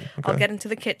 Really? I'll Okay. get into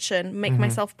the kitchen, make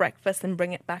myself breakfast and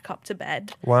bring it back up to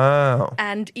bed. Wow.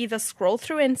 And either scroll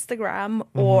through Instagram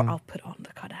or Mm-hmm. I'll put on the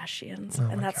Kardashians. Oh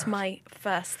and that's my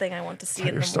first thing I want to see in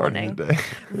You're the starting morning. the day.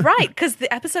 Right, because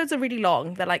the episodes are really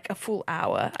long. They're like a full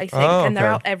hour, I think. Oh, and they're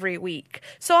okay. out every week.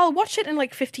 So I'll watch it in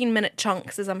like 15-minute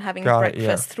chunks as I'm having Got it,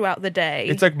 breakfast yeah. throughout the day.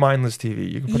 It's like mindless TV.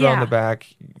 You can put it on Yeah. the back,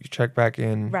 you check back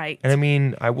in. Right. And I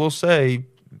mean, I will say,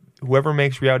 whoever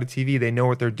makes reality TV, they know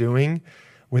what they're doing.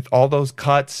 With all those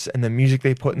cuts and the music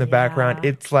they put in the background, Yeah.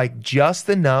 it's like just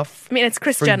enough. I mean, it's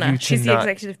Kris for you Jenner. to She's the not-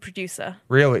 executive producer.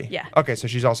 Really? Yeah. Okay, so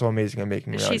she's also amazing at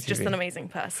making reality She's just TV. an amazing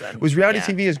person. Was reality Yeah.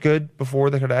 TV as good before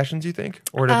the Kardashians, you think?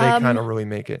 Or did they kind of really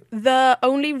make it? The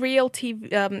only real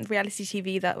reality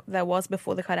TV that there was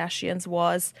before the Kardashians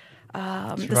was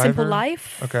The Simple Survivor?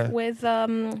 Life Okay. with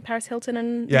Paris Hilton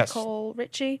and Yes. Nicole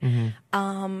Richie.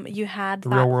 Mm-hmm. You had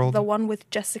Real World? the one with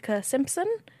Jessica Simpson,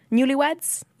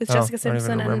 Newlyweds, with Oh, Jessica I don't even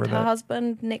Simpson and remember her that.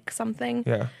 husband, Nick something.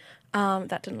 Yeah.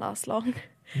 That didn't last long.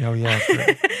 Oh, yeah. sure.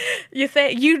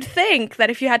 You'd think that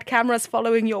if you had cameras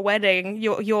following your wedding,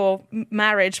 your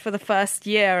marriage for the first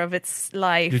year of its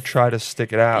life. You try to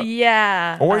stick it out.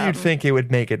 Yeah. Or you'd think it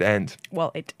would make it end.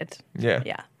 Well, it did. Yeah.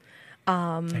 Yeah.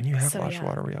 And you have so, watched yeah. a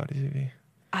lot of reality TV.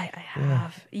 I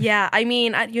have. Yeah, I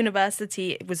mean, at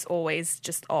university, it was always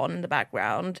just on in the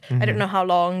background. I don't know how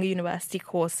long a university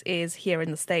course is here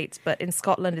in the States, but in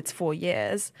Scotland, it's 4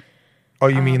 years. Oh,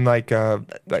 you mean like how?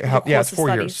 Yeah, it's 4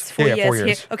 years. It's 4 yeah, years. 4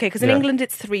 years. Here. Okay, because in England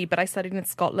it's 3, but I studied in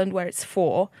Scotland where it's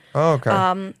 4. Oh,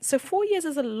 okay. So 4 years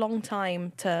is a long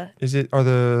time to. Are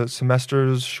the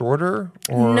semesters shorter?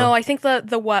 Or? No, I think the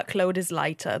workload is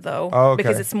lighter though,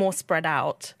 because it's more spread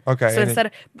out. Okay. So instead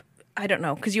of, I don't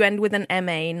know, because you end with an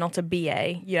MA, not a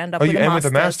BA. You end up with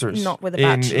a master's, not with a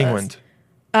bachelor's. In England.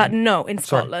 No, in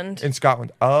Scotland. In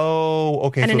Scotland. Oh,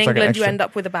 okay. And so in it's England, like you end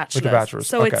up with a bachelor's. With a bachelor's.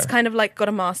 So it's kind of like got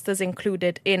a master's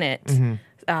included in it,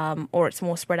 or it's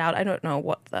more spread out. I don't know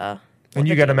what the. And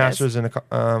you got a master's in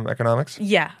economics?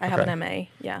 Yeah, I have an MA.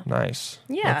 Yeah. Nice.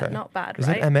 Yeah, not bad, Is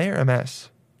right? it MA or MS?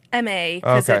 MA,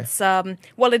 because it's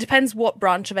it depends what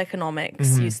branch of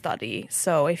economics you study.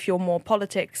 So if you're more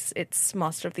politics, it's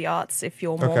Master of the Arts. If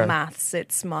you're more maths,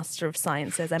 it's Master of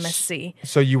Sciences, MSc.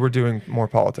 So you were doing more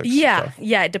politics? Yeah,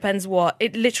 it depends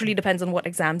it literally depends on what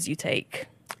exams you take.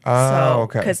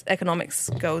 Okay. Because economics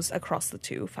goes across the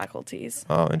 2 faculties.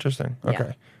 Oh, interesting. Okay.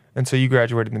 Yeah. And so you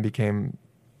graduated and became.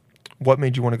 What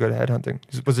made you want to go to headhunting?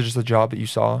 Was it just a job that you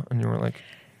saw and you were like?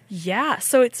 Yeah,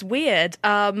 so it's weird.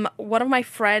 One of my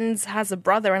friends has a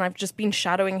brother, and I've just been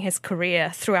shadowing his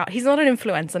career throughout. He's not an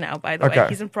influencer now, by the way.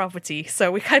 He's in property.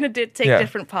 So we kind of did take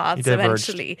different paths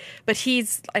eventually. But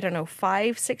he's,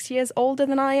 5-6 years older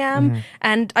than I am.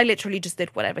 And I literally just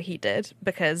did whatever he did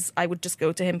because I would just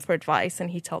go to him for advice and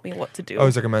he told me what to do. Oh,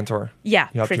 he's like a mentor. Yeah,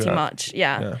 pretty much.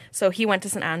 Yeah. So he went to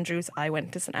St. Andrews. I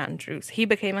went to St. Andrews. He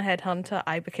became a headhunter.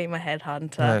 I became a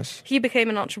headhunter. Nice. He became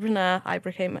an entrepreneur. I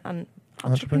became an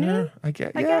entrepreneur? I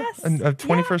guess. A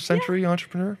 21st century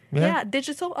entrepreneur? Yeah,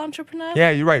 digital entrepreneur?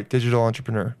 Yeah, you're right. Digital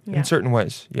entrepreneur. In certain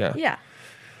ways. Yeah. Yeah.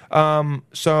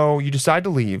 So you decide to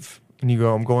leave and you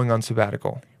go, I'm going on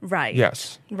sabbatical. Right.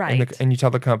 Yes. Right. And you tell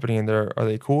the company and are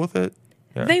they cool with it?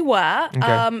 Yeah. They were.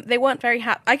 Okay. They weren't very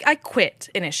happy. I quit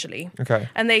initially. Okay.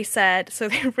 And they said, so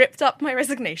they ripped up my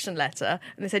resignation letter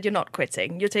and they said, you're not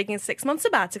quitting. You're taking a 6-month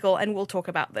sabbatical and we'll talk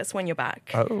about this when you're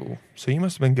back. Oh, so you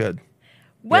must have been good.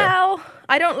 Well,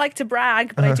 I don't like to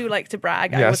brag, but I do like to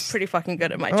brag. Yes. I was pretty fucking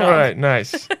good at my job. All right,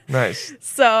 nice.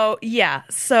 So,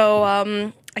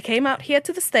 I came out here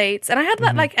to the States and I had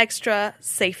that extra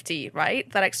safety, right?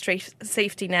 That extra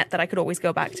safety net that I could always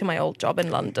go back to my old job in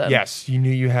London. Yes, you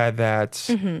knew you had that.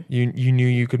 You knew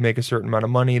you could make a certain amount of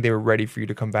money. They were ready for you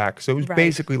to come back. So it was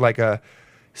basically like a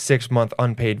 6-month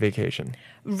unpaid vacation.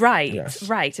 Right, yes.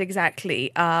 Right,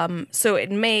 exactly. So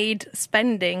it made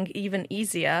spending even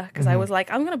easier because I was like,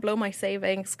 I'm going to blow my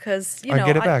savings because, I can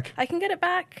get it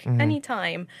back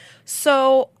anytime.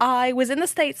 So I was in the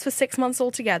States for 6 months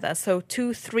altogether. So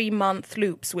 2 3-month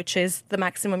loops, which is the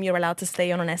maximum you're allowed to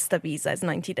stay on an ESTA visa is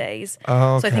 90 days.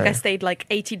 Oh, okay. So I think I stayed like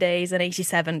 80 days and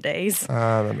 87 days.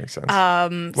 That makes sense.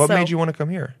 What made you want to come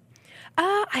here?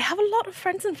 I have a lot of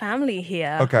friends and family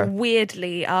here. Okay.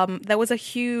 Weirdly, there was a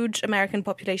huge American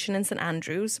population in St.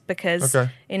 Andrews because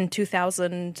in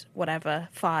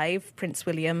 2005, Prince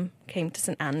William came to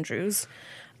St. Andrews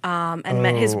and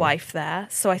met his wife there.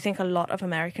 So I think a lot of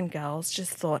American girls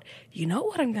just thought, you know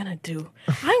what I'm going to do?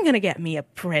 I'm going to get me a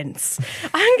prince.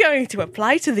 I'm going to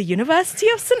apply to the University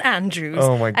of St. Andrews.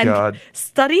 Oh my God. And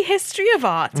study history of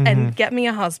art and get me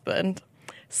a husband.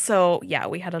 So, yeah,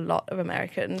 we had a lot of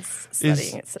Americans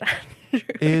studying at St.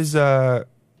 Andrews.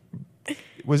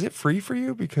 Was it free for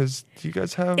you? Because do you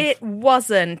guys have... It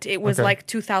wasn't. It was like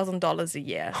 $2,000 a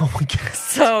year. Oh, my God.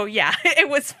 So, yeah, it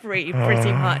was free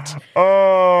pretty much.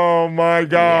 Oh, my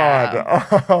God.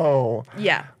 Yeah. Oh.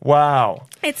 Yeah. Wow.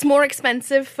 It's more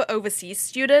expensive for overseas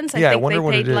students. I think they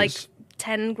paid like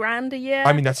 10 grand a year.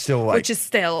 I mean, that's still like... Which is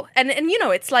still... And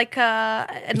it's like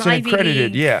an Ivy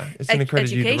accredited, League it's an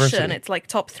accredited education. University. It's like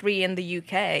top 3 in the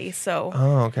UK, so...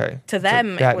 Oh, okay. To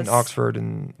them, that it was... in Oxford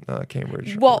and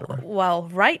Cambridge. Well,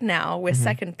 right now, we're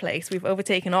second place. We've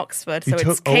overtaken Oxford, so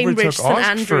it's Cambridge, St.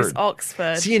 Andrews,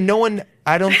 Oxford. See, and no one...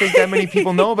 I don't think that many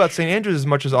people know about St. Andrews as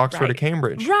much as Oxford or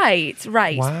Cambridge. Right.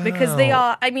 Wow. Because they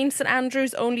are... I mean, St.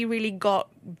 Andrews only really got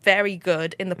very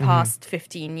good in the past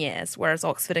 15 years, whereas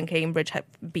Oxford and Cambridge have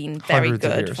been very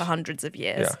good for hundreds of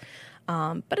years.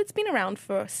 Yeah. But it's been around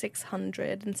for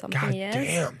 600 and something years.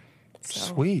 Damn.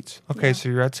 So, sweet. Okay, so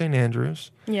you're at St.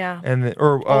 Andrews. Yeah. And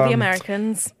all the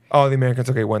Americans. Oh, the Americans.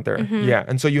 Okay, went there. Yeah.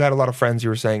 And so you had a lot of friends, you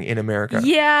were saying, in America.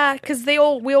 Yeah, because we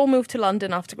all moved to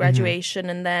London after graduation,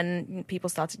 and then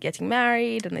people started getting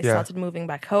married, and they started moving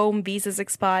back home. Visas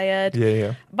expired.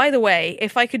 Yeah. By the way,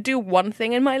 if I could do one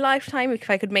thing in my lifetime, if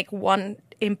I could make one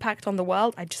impact on the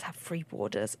world, I'd just have free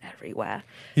borders everywhere.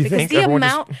 Because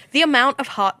the amount of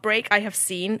heartbreak I have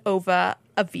seen over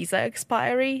a visa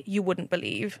expiry, you wouldn't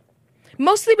believe.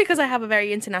 Mostly because I have a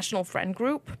very international friend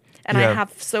group. And Yeah. I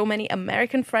have so many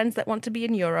American friends that want to be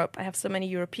in Europe. I have so many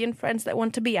European friends that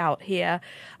want to be out here.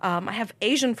 I have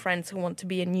Asian friends who want to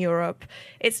be in Europe.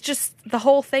 It's just, the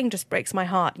whole thing just breaks my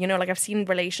heart. You know, like I've seen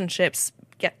relationships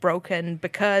get broken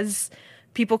because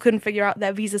people couldn't figure out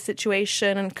their visa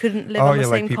situation and couldn't live on the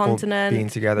like same people continent being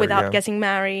together, without yeah. getting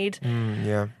married.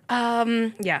 Yeah.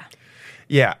 Yeah.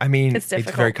 Yeah, I mean, It's it's very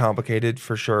difficult. complicated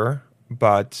for sure,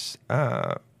 but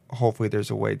hopefully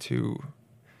there's a way to...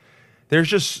 There's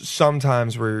just some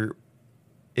times where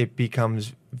it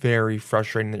becomes very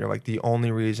frustrating that you're like, the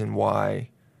only reason why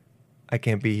I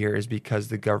can't be here is because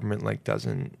the government like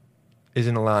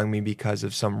isn't allowing me because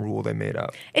of some rule they made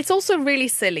up. It's also really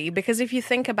silly because if you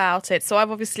think about it, so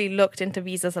I've obviously looked into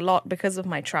visas a lot because of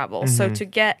my travel. So to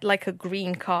get like a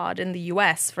green card in the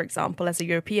US, for example, as a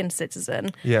European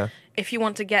citizen, Yeah. if you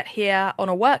want to get here on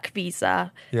a work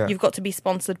visa, Yeah. you've got to be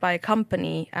sponsored by a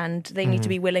company and they need to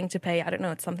be willing to pay, I don't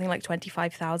know, it's something like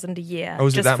 $25,000 a year Oh,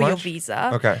 is it just that for your much?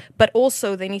 visa. Okay. But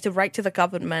also they need to write to the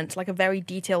government like a very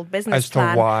detailed business As to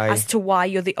plan why- as to why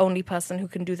you're the only person who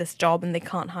can do this job and they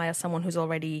can't hire someone who's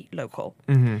already local.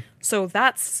 So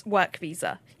that's work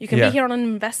visa. You can Yeah. be here on an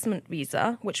investment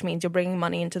visa, which means you're bringing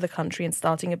money into the country and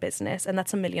starting a business, and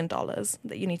that's $1 million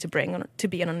that you need to bring on to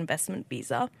be on an investment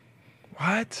visa.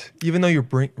 What? Even though you're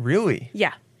really?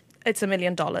 Yeah, it's $1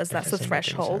 million. That's the doesn't make any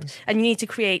threshold. sense. And you need to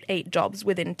create 8 jobs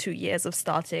within 2 years of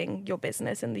starting your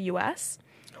business in the US.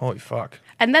 Holy fuck.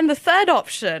 And then the third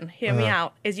option, hear me Uh-huh.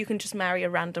 out, is you can just marry a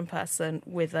random person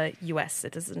with a US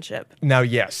citizenship. Now,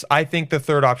 yes, I think the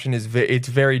third option is it's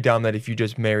very dumb that if you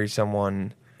just marry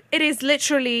someone... It is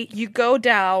literally, you go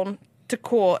down to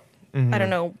court, I don't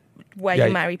know where Yeah,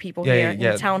 you marry people yeah, here,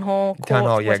 yeah. in town hall, court, Town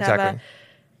hall, yeah, whatever. exactly.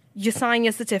 You sign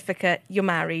your certificate, you're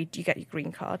married, you get your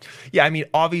green card. Yeah, I mean,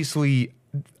 obviously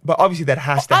that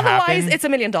has to Otherwise, happen. it's $1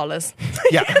 million.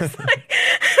 Yeah.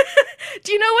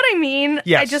 Do you know what I mean?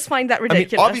 Yes. I just find that I mean,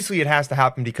 ridiculous. obviously it has to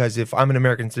happen because if I'm an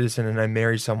American citizen and I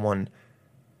marry someone,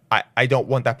 I don't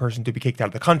want that person to be kicked out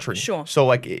of the country. Sure. So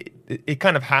like it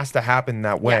kind of has to happen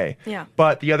that way. yeah.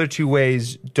 But the other two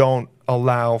ways don't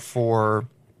allow for...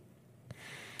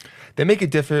 They make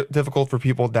it difficult for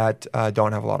people that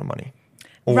don't have a lot of money.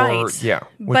 Or, Right. Yeah,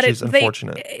 which but is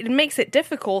unfortunate. It makes it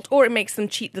difficult, or it makes them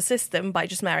cheat the system by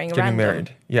just marrying a Getting random.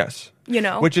 married. Yes. You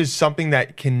know? Which is something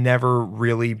that can never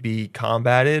really be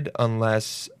combated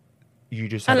unless you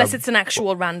just have Unless a- it's an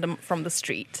actual random from the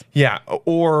street. Yeah,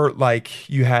 or like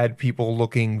you had people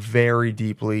looking very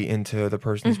deeply into the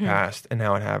person's past and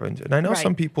how it happened. And I know Mm-hmm. Right.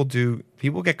 some people do.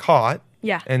 People get caught.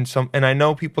 Yeah. And I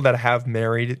know people that have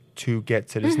married to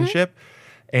get citizenship,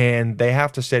 and they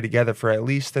have to stay together for at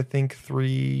least I think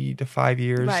 3 to 5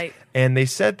 years. Right. And they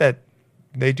said that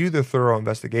they do the thorough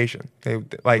investigation. They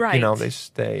like you know Right.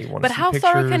 they want to But see how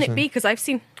thorough can pictures it be? and- Because I've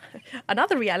seen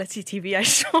another reality TV I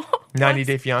saw. 90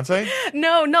 Day Fiance?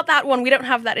 No, not that one. We don't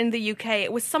have that in the UK.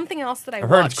 It was something else that I I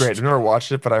watched. heard it's great. I've never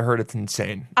watched it, but I heard it's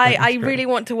insane. I really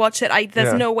want to watch it.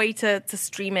 There's Yeah. no way to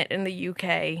stream it in the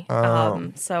UK.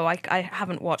 So I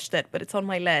haven't watched it, but it's on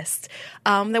my list.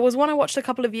 There was one I watched a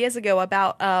couple of years ago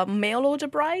about mail order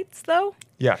brides, though.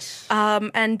 Yes.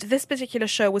 And this particular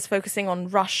show was focusing on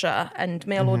Russia and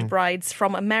mail order brides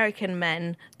from American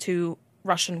men to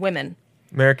Russian women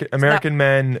American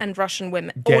men and Russian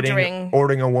women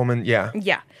ordering a woman. Yeah.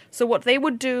 Yeah. So what they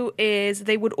would do is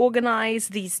they would organize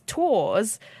these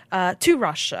tours to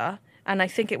Russia. And I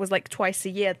think it was like twice a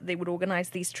year that they would organize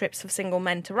these trips of single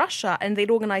men to Russia. And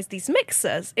they'd organize these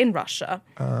mixers in Russia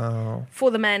for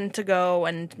the men to go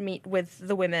and meet with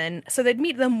the women. So they'd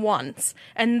meet them once.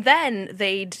 And then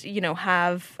they'd,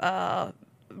 have a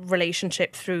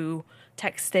relationship through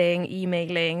texting,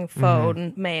 emailing,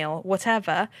 phone, mail,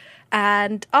 whatever.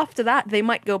 And after that, they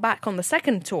might go back on the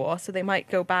second tour. So they might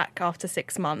go back after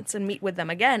 6 months and meet with them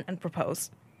again and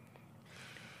propose.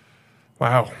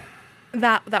 Wow.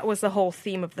 That was the whole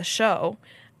theme of the show.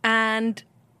 And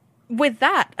with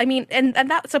that, I mean, and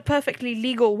that's a perfectly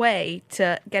legal way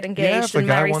to get engaged if the and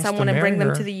guy marry wants to someone and bring marry them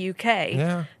her. to the UK.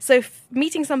 Yeah. So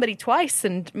meeting somebody twice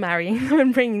and marrying them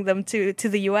and bringing them to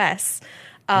the US,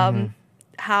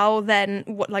 how then,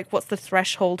 what's the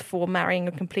threshold for marrying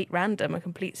a complete random, a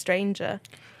complete stranger?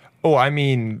 Oh, I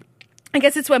mean, I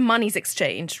guess it's when money's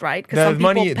exchanged, right? Because the some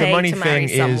people money pay to marry thing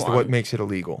is someone. what makes it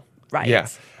illegal. Right. Yeah.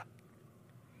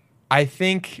 I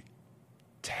think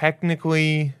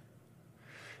technically,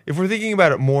 if we're thinking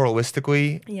about it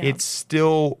moralistically, Yeah. it's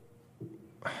still.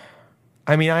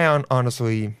 I mean,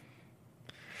 honestly,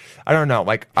 I don't know.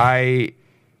 Like I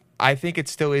think it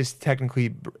still is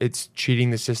technically it's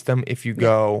cheating the system if you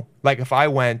go like if I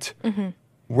went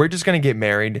we're just going to get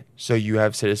married so you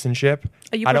have citizenship.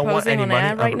 Are you I don't want proposing any on money.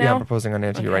 air right Yeah, now? I'm proposing on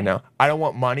air to you Okay. right now. I don't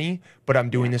want money, but I'm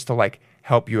doing this to like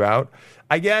help you out.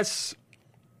 I guess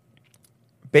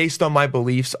based on my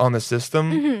beliefs on the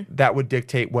system, that would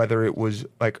dictate whether it was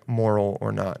like moral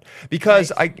or not. Because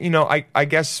I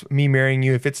guess me marrying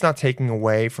you, if it's not taking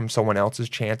away from someone else's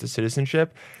chance of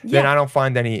citizenship, then Yeah. I don't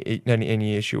find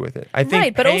any issue with it. I think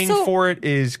Right, but paying also- for it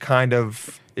is kind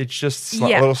of, it's just Yeah.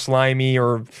 a little slimy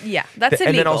or Yeah, that's and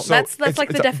then illegal. also That's it's- like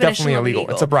the it's definition definitely of illegal.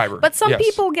 illegal. It's a bribery. But some Yes.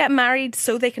 people get married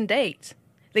so they can date.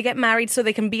 They get married so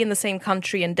they can be in the same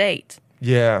country and date.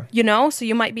 Yeah. You know, so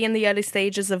you might be in the early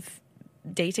stages of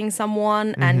dating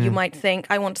someone and you might think,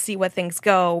 I want to see where things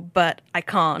go, but I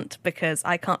can't because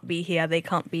I can't be here, they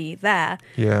can't be there.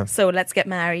 Yeah. So let's get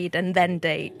married and then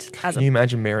date. Can you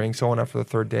imagine marrying someone after the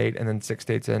third date and then 6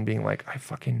 dates in being like, I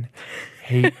fucking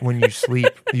hate when you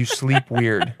sleep. You sleep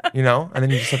weird, you know? And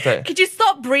then you just have to, Could you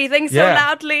stop breathing so Yeah.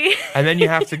 loudly? and then you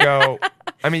have to go,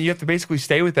 I mean, you have to basically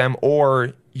stay with them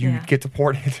or you Yeah. get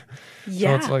deported. Yeah.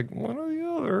 So it's like one or the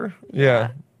other. Yeah.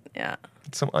 Yeah.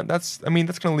 That's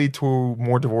going to lead to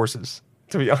more divorces,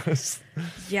 to be honest.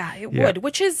 Yeah, it Yeah. would,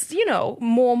 which is,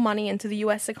 more money into the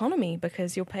US economy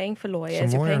because you're paying for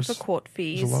lawyers, you're paying for lawyers. court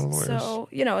fees. There's a lot of lawyers. So,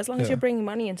 as long as Yeah. you're bringing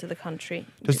money into the country.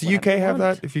 Does do the whatever UK you have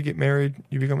want. that? If you get married,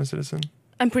 you become a citizen?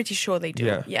 I'm pretty sure they do.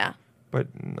 Yeah. Yeah. But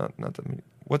not that many.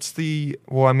 What's the?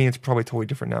 Well, I mean, it's probably totally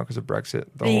different now because of Brexit.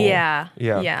 The whole,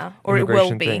 Yeah. Or it will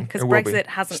immigration be thing. because It will be. Brexit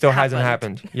hasn't still happened. hasn't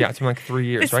happened. Yeah, it's been like 3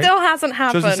 years, It right? still hasn't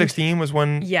happened. 2016 was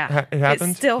when Yeah, it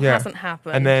happened. It still Yeah. hasn't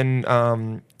happened. And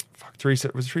then,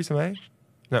 Theresa was it Theresa May?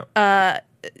 No.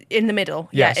 in the middle,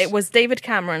 Yes. yeah, it was David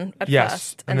Cameron at Yes,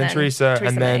 first, and then Theresa,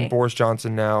 and then May. Boris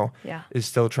Johnson now Yeah. is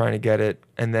still trying to get it,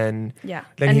 and then Yeah,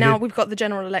 then and he now did we've got the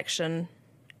general election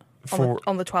for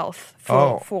on the 12th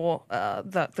Oh. for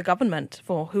the government,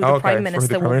 for who oh, the prime okay, minister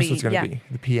for who the will prime be. minister's going to Yeah. be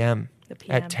the PM. The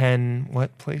PM. At 10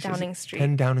 what place? is it? Downing Street.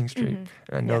 10 Downing Street. And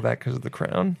I know Yeah. that because of the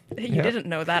crown. You Yeah. didn't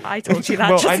know that. I told you that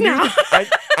Well, just I knew now.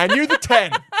 I knew the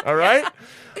 10. All right,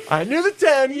 I knew the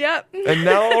 10. Yep. And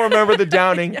now I'll remember the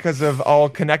Downing because of I'll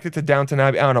connect it to Downton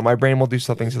Abbey. I don't know. My brain will do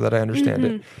something so that I understand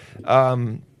it.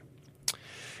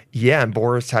 Yeah, and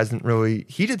Boris hasn't really.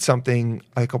 He did something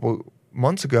a couple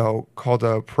months ago called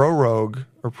a prorogue,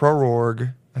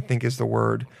 I think is the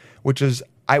word, which is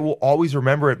I will always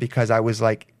remember it because I was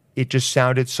like, it just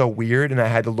sounded so weird, and I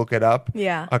had to look it up.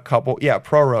 Yeah.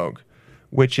 Prorogue,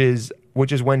 which is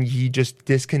when he just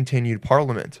discontinued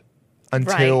Parliament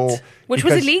until Right. Which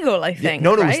was because- illegal, I Yeah, think,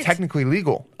 no, it was right? technically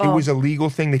legal. It Oh. was a legal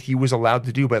thing that he was allowed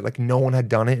to do, but like no one had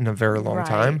done it in a very long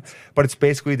time. Right. But it's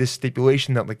basically this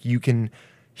stipulation that like you can.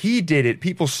 He did it.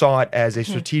 People saw it as Mm-hmm. a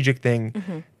strategic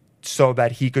thing, so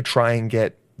that he could try and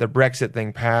get the Brexit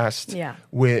thing passed. Yeah.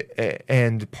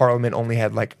 And Parliament only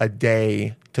had like a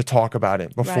day to talk about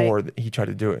it before Right. he tried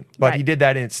to do it. But he Right. did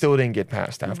that, and it still didn't get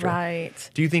passed after. Right.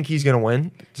 Do you think he's going to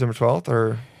win December 12th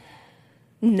or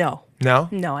No. no?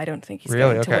 No, I don't think he's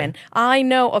Really? going to Okay. win. I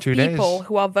know of 2 people days.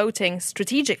 who are voting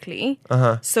strategically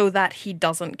so that he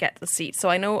doesn't get the seat. So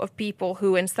I know of people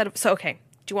who instead of... So, okay,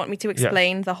 do you want me to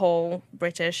explain the whole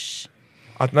British...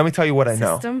 Let me tell you what I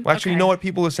know. System? Well, actually, you Okay. know what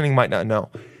people listening might not know.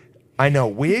 I know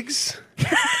Whigs.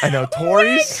 I know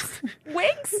Tories.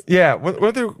 Whigs? Yeah,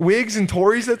 were there Whigs and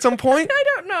Tories at some point? I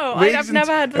don't know. Whigs I've and-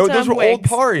 never heard the Oh, term those were Whigs. old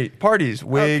parties.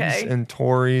 Whigs Okay. and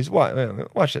Tories. What?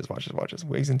 Watch this.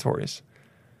 Whigs and Tories.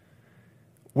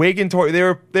 Whig and Tory.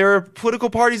 They were political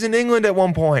parties in England at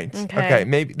one point. Okay.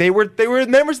 Maybe they were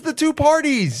members of the two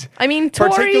parties. I mean,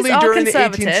 Tories Particularly are during the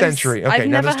 18th conservatives. century. Okay, I've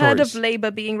now never there's heard Tories. of Labour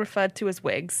being referred to as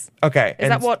Whigs. Okay, Is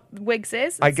that what Whigs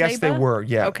is? I It's guess they Labour? were?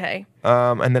 Yeah. Okay.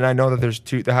 And then I know that there's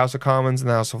the House of Commons and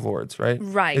the House of Lords, right?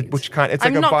 Right. It's like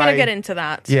I'm a not going bi- to get into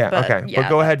that. Yeah, but okay. yeah, but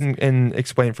go ahead that's- and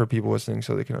explain for people listening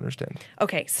so they can understand.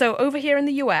 Okay, so over here in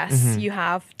the US, you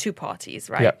have two parties,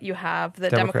 right? Yep. You have the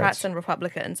Democrats. Democrats and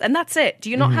Republicans, and that's it. Do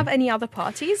you not have any other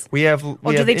parties? We have.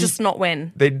 Or do they just not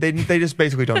win? They just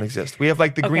basically don't exist. We have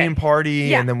like the Okay. Green Party,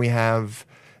 Yeah. and then we have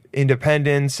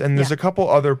Independents, and there's Yeah. a couple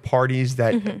other parties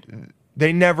that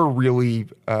they never really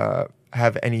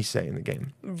have any say in the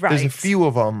game. There's a Right. few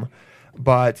of them,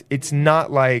 but it's not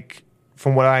like,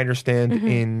 from what I understand,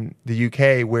 in the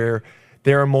UK where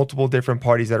there are multiple different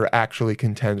parties that are actually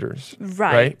contenders.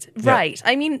 Right. Yeah.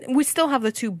 I mean, we still have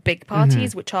the two big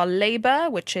parties, which are Labour,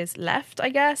 which is left, I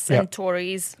guess, Yeah. and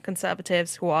Tories,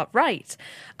 Conservatives, who are right.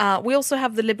 We also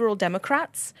have the Liberal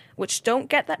Democrats, which don't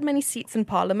get that many seats in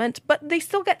Parliament, but they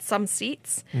still get some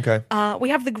seats. Okay. We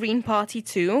have the Green Party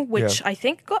too, which Yeah. I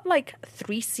think got like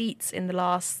 3 seats in the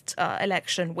last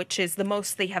election, which is the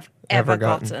most they have ever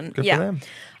gotten. Good yeah. for them.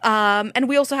 And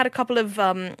we also had a couple of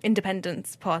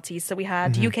independence parties. So we had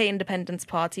UK Independence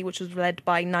Party, which was led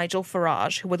by Nigel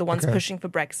Farage, who were the ones pushing for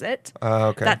Brexit.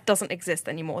 Okay. That doesn't exist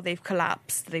anymore. They've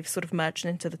collapsed. They've sort of merged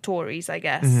into the Tories, I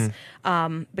guess,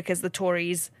 because the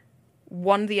Tories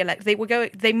won the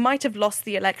They might have lost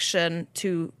the election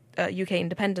to UK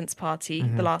Independence Party,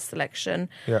 the last election,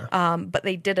 but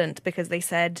they didn't, because they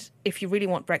said, if you really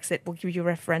want Brexit, we'll give you a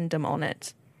referendum on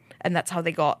it. And that's how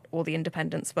they got all the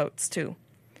independence votes too.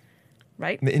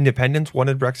 Right? The independents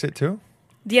wanted Brexit too?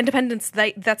 The independents,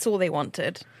 that's all they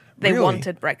wanted. They Really?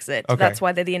 wanted Brexit. Okay. That's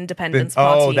why they're the Independence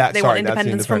Party. They want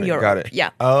independence from Europe. Got it. Yeah.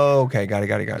 Oh, okay. Got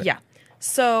it. Yeah.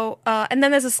 So, and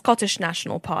then there's a Scottish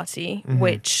National Party,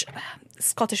 which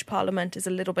Scottish Parliament is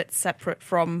a little bit separate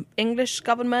from English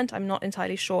government. I'm not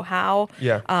entirely sure how.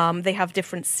 Yeah. They have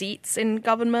different seats in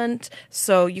government.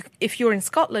 So if you're in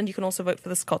Scotland, you can also vote for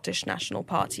the Scottish National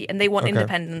Party. And they want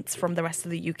independence from the rest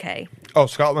of the UK. Oh,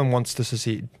 Scotland wants to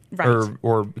secede. Right.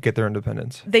 Or get their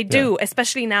independence. They do,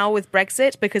 especially now with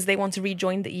Brexit, because they want to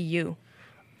rejoin the EU.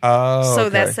 Oh, So okay.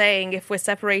 they're saying, if we're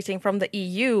separating from the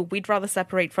EU, we'd rather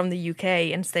separate from the UK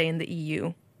and stay in the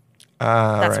EU.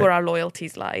 That's where our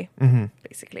loyalties lie,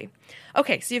 basically.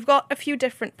 Okay, so you've got a few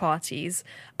different parties.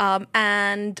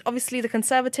 And obviously the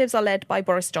Conservatives are led by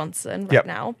Boris Johnson right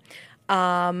now.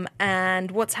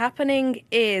 And what's happening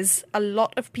is a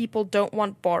lot of people don't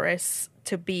want Boris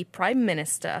to be Prime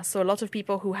Minister. So a lot of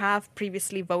people who have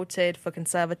previously voted for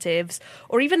Conservatives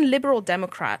or even Liberal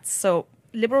Democrats. So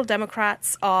Liberal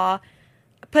Democrats are...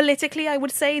 politically, I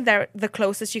would say they're the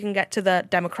closest you can get to the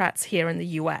Democrats here in the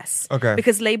US. Okay.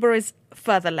 Because Labour is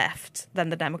further left than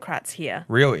the Democrats here.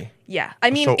 Really? Yeah. I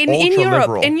mean, So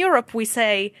ultra-liberal. in Europe, we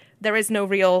say there is no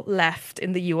real left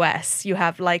in the US. You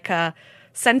have like a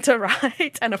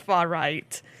center-right and a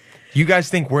far-right. You guys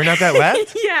think we're not that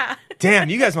left? Yeah. Damn,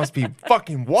 you guys must be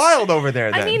fucking wild over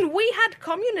there then. I mean, we had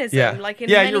communism Yeah. like in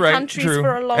Yeah, many you're right. countries True.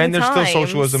 for a long And there's time. still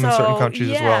socialism in certain So, countries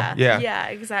as well. Yeah. Yeah,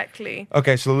 exactly.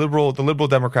 Okay, so the liberal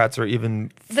Democrats are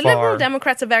even The far... Liberal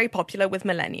Democrats are very popular with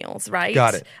millennials, right?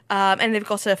 Got it. And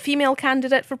they've got a female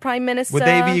candidate for Prime Minister. Would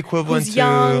they be equivalent who's to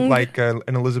young. like an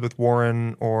Elizabeth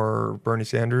Warren or Bernie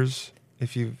Sanders?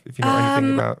 If you know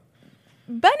anything about...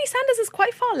 Bernie Sanders is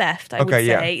quite far left, I would Okay,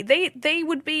 yeah. say. They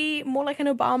would be more like an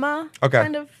Obama Okay.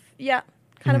 kind of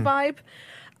vibe.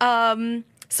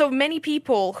 So many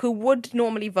people who would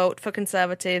normally vote for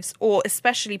Conservatives, or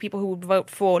especially people who would vote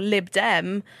for Lib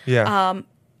Dem,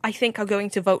 I think are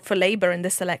going to vote for Labour in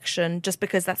this election just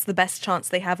because that's the best chance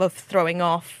they have of throwing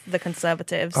off the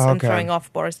Conservatives and Okay. throwing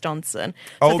off Boris Johnson.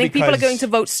 So I think people are because- going to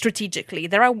vote strategically.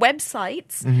 There are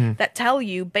websites that tell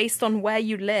you, based on where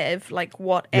you live, like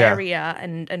what area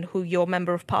and who your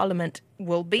member of parliament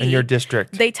will be. In your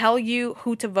district. They tell you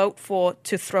who to vote for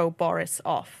to throw Boris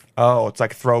off. Oh, it's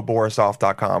like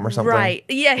throwborisoff.com or something. Right.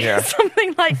 Yeah, Yeah.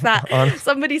 something like that.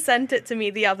 Somebody sent it to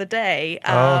me the other day.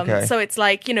 Okay. So it's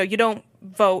like, you don't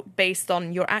vote based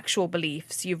on your actual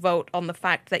beliefs. You vote on the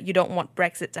fact that you don't want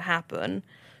Brexit to happen.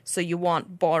 So you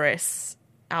want Boris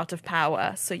out of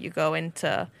power. So you go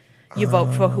into, you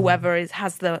vote for whoever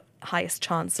has the highest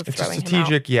chance of It's a throwing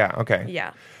strategic, him out. yeah, okay.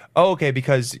 Yeah. Oh, okay,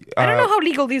 because... I don't know how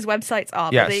legal these websites are,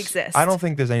 yes, but they exist. I don't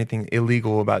think there's anything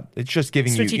illegal about... It's just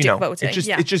giving Strategic you, voting,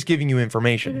 it's just giving you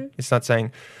information. It's not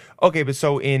saying... Okay, but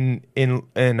so in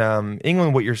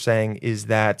England, what you're saying is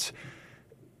that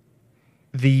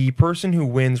the person who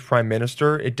wins prime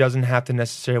minister, it doesn't have to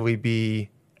necessarily be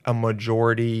a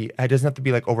majority. It doesn't have to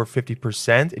be like over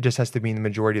 50%. It just has to be in the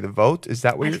majority of the vote. Is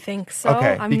that what I you're... think so.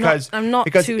 Okay, I'm because not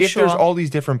because too if sure. there's all these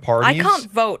different parties... I can't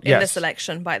vote in Yes. this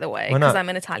election, by the way, Why not? because I'm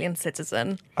an Italian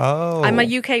citizen. Oh. I'm a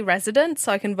UK resident,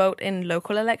 so I can vote in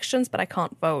local elections, but I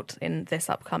can't vote in this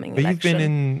upcoming But election. you've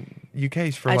been in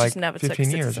UK's for I like just never took 15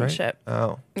 years, right? citizenship.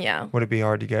 Oh. Yeah. Would it be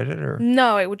hard to get it or?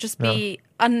 No, it would just be,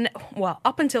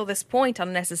 up until this point,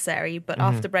 unnecessary, but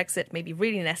after Brexit, maybe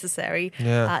really necessary,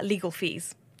 Yeah. legal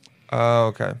fees. Oh,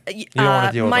 okay. You don't want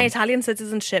to deal with My them. Italian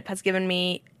citizenship has given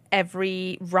me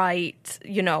every right,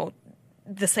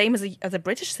 the same as a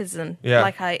British citizen. Yeah.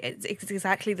 Like it's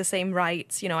exactly the same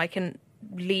rights. I can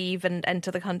leave and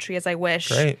enter the country as I wish.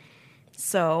 Great.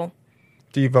 So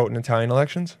Do you vote in Italian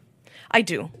elections? I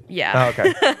do. Yeah. Oh,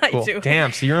 okay. I Cool. do.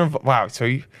 Damn. So you're wow. So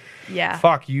you, Yeah.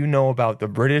 fuck, you know about the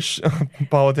British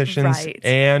politicians Right.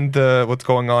 and what's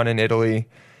going on in Italy,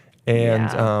 and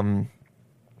Yeah.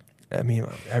 I mean,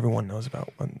 everyone knows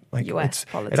about like US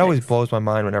It always politics. blows my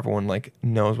mind when everyone like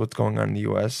knows what's going on in the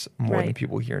U.S. more than Right.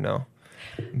 people here know.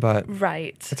 But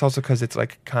Right. it's also because it's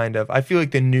like kind of, I feel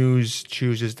like the news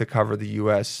chooses to cover the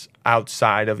U.S.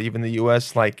 outside of even the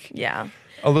U.S. like Yeah.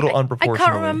 a little I unproportionately.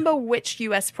 can't remember which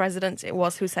US president it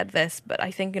was who said this, but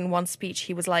I think in one speech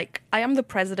he was like, I am the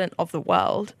president of the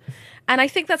world. And I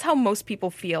think that's how most people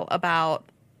feel about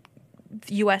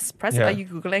the US president. Yeah. Are you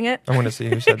Googling it? I want to see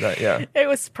who said that, yeah. It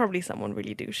was probably someone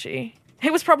really douchey.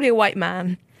 It was probably a white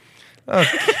man.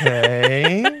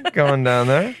 Okay, going down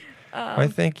there. Why,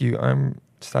 thank you.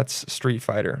 That's Street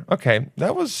Fighter. Okay,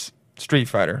 that was Street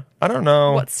Fighter. I don't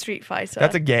know. What's Street Fighter?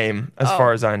 That's a game, as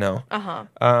far as I know. Uh-huh.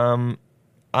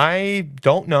 I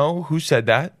don't know who said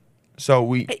that.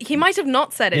 So He might have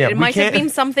not said it. Yeah, it we might have can't- been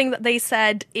something that they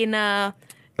said in a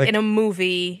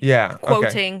movie. Yeah,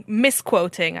 okay.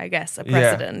 Misquoting, I guess, a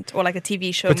president, or like a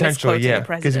TV show potentially, misquoting yeah. a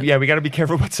Because president. we got to be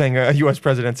careful about saying a U.S.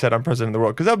 president said I'm president of the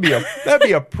world, because that'd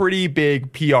be a pretty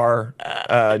big PR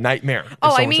nightmare. If Oh,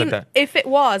 I someone mean, said that. if it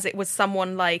was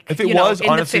someone like, If it you know, was, in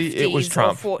honestly, the 50s it was or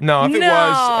Trump. 40s. No, if it was,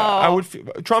 I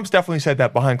would. Trump's definitely said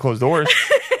that behind closed doors.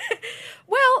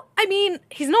 Well, I mean,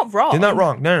 he's not wrong. He's not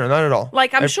wrong. No, not at all.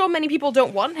 Like, I'm sure many people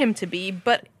don't want him to be,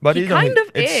 but he you know, kind of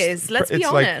it's- is. Let's be it's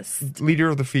honest. Like leader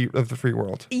of the free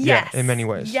world. Yes. Yeah, in many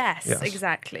ways. Yes,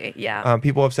 exactly. Yeah.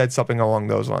 People have said something along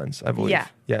those lines, I believe. Yeah.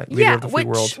 Yeah, leader Yeah, of the free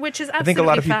world. which is I think a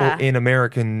lot of absolutely people fair. in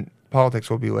American politics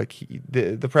will be like,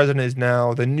 the president is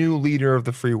now the new leader of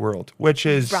the free world, which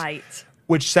is Right.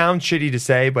 Which sounds shitty to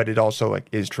say, but it also like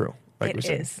is true. Like It we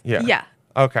said. is. Yeah. Yeah.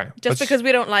 Okay. Just because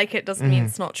we don't like it doesn't mean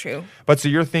it's not true. But so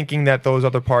you're thinking that those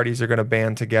other parties are going to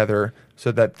band together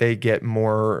so that they get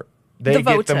more. They The get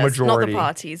the voters, not the majority.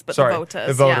 parties, but the Sorry,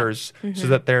 voters, The yeah. voters. So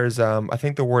that there's, I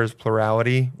think the word is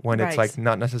plurality when it's Right. like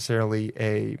not necessarily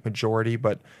a majority,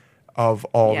 but of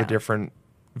all Yeah. the different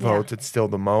votes, it's still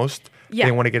the most. Yeah.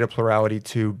 They want to get a plurality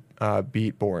to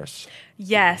beat Boris.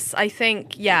 Yes, I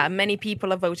think, many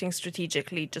people are voting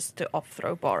strategically just to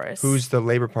off-throw Boris. Who's the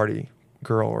Labour Party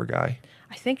girl or guy?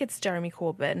 I think it's Jeremy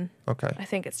Corbyn. Okay. I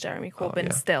think it's Jeremy Corbyn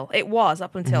yeah. still. It was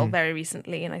up until very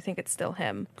recently, and I think it's still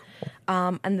him.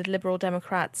 And the Liberal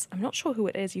Democrats, I'm not sure who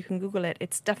it is. You can Google it.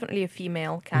 It's definitely a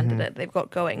female candidate they've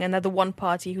got going. And they're the one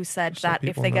party who said So that if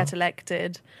people they know. get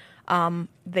elected,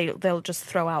 they'll just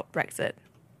throw out Brexit.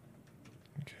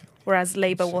 Whereas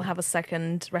Labour will have a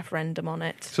second referendum on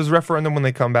it. So it's a referendum when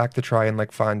they come back to try and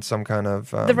like find some kind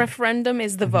of. The referendum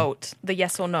is the vote, the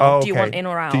yes or no. Oh, Do you okay. want in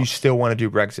or out? Do you still want to do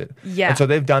Brexit? Yeah. And so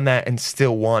they've done that and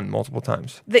still won multiple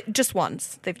times. Just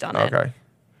once they've done it. Okay.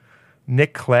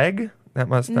 Nick Clegg? That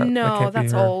must not. No, that can't be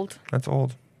that's her. old. That's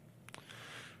old.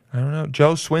 I don't know.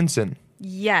 Joe Swinson.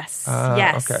 Yes. Ah,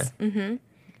 yes. okay. Mm-hmm.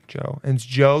 Joe. And it's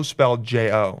Joe spelled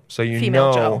J-O. So you Female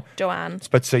know. Joe. Joanne.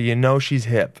 But so you know she's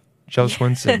hip. Joe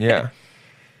Swinson, yeah.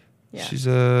 Yeah. She's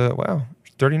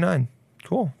 39.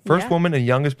 Cool. First Yeah. woman and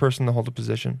youngest person to hold a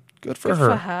position. Good for Good her.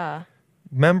 for her.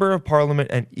 Member of Parliament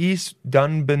and East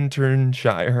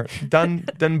Dunbartonshire.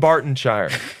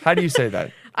 Dunbartonshire. How do you say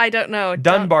that? I don't know.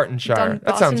 Dunbartonshire.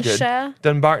 That sounds good. Dunbartonshire?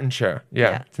 Dunbartonshire. Yeah.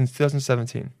 Yeah. Since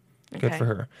 2017. Good Okay. for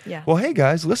her. Yeah. Well, hey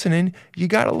guys, listening, you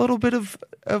got a little bit of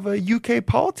a UK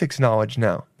politics knowledge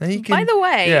now. Now you can, By the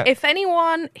way, yeah. if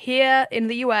anyone here in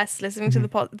the US listening to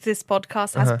this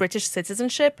podcast has British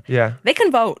citizenship, Yeah. they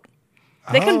can vote.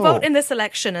 They can Oh. vote in this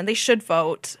election, and they should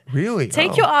vote. Really?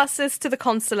 Take Oh. your asses to the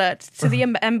consulate, to the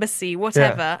embassy,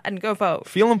 whatever, and go vote.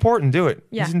 Feel important, do it.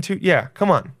 Yeah. Yeah,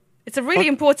 come on. It's a really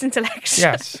important election.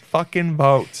 Yes, fucking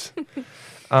vote.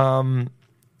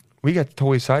 We got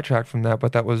totally sidetracked from that,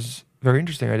 but that was very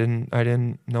interesting. I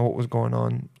didn't know what was going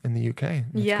on in the UK.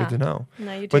 It's Yeah. good to know.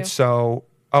 No, you do. But so,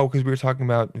 because we were talking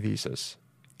about visas.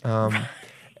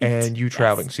 And you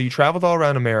traveling. So you traveled all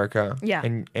around America. Yeah.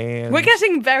 And We're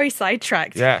getting very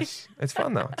sidetracked. Yes, it's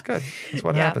fun though. It's good. It's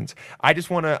what Yeah. happens. I just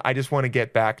want to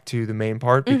get back to the main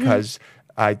part because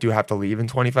I do have to leave in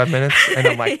 25 minutes, and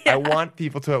I'm like, I want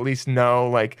people to at least know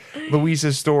like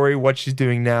Louisa's story, what she's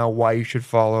doing now, why you should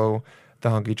follow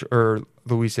the or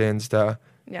Louisa Insta.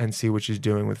 Yeah. And see what she's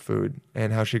doing with food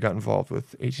and how she got involved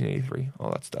with 1883,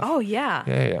 all that stuff. Oh, yeah.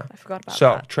 Yeah. I forgot about so,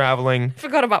 that. traveling.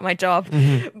 Forgot about my job.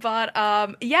 Mm-hmm. But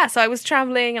so I was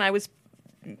traveling and I was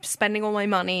spending all my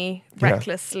money Yeah.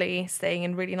 recklessly, staying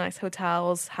in really nice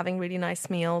hotels, having really nice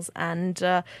meals, and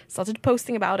started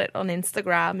posting about it on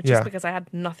Instagram just Yeah. because I had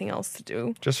nothing else to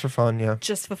do. Just for fun, yeah.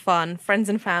 Just for fun, friends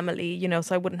and family,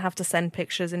 so I wouldn't have to send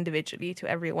pictures individually to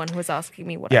everyone who was asking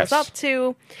me what I was Yes. up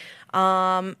to.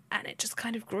 And it just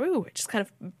kind of grew. It just kind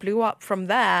of blew up from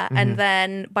there. Mm-hmm. And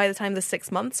then by the time the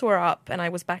 6 months were up and I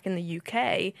was back in the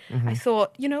UK, Mm-hmm. I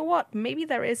thought, you know what? Maybe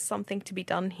there is something to be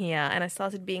done here. And I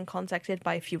started being contacted by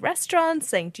by a few restaurants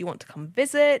saying, do you want to come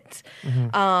visit?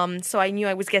 So I knew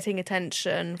I was getting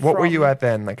attention. What were you at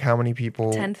then? Like how many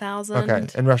people? 10,000. Okay.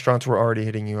 And restaurants were already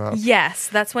hitting you up? Yes,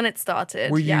 that's when it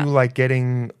started. Were you like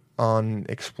getting on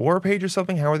Explorer page or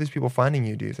something? How are these people finding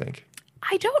you, do you think?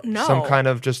 I don't know. Some kind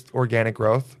of just organic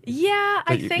growth? Yeah,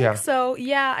 I think so.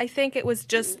 Yeah, I think it was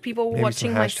just people Maybe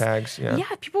watching some hashtags. Yeah,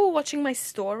 people were watching my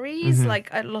stories. Like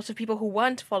a lot of people who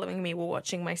weren't following me were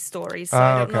watching my stories. So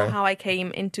I don't know how I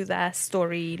came into their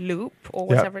story loop or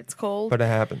whatever it's called. But it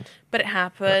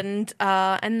happened.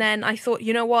 And then I thought,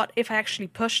 you know what? If I actually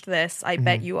pushed this, I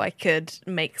bet you I could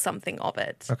make something of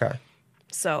it. Okay.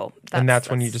 So that's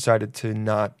when you decided to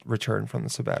not return from the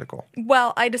sabbatical.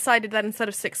 Well, I decided that instead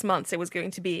of 6 months, it was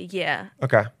going to be a year.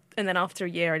 Okay. And then after a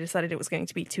year, I decided it was going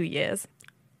to be 2 years.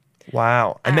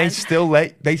 Wow. And they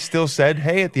still said,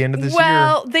 hey, at the end of this year.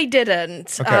 Well, they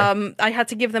didn't. Okay. I had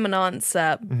to give them an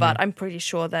answer, but I'm pretty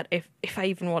sure that if I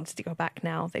even wanted to go back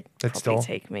now, they'd probably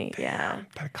take me. Yeah.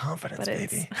 That confidence,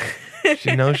 baby.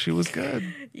 She knows she was good.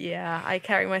 Yeah. I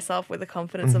carry myself with the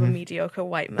confidence of a mediocre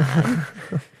white man.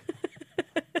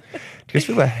 Do you guys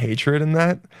feel a hatred in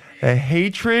that? A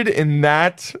hatred in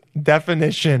that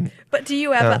definition. But do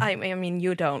you ever, I mean,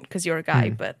 you don't because you're a guy,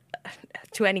 but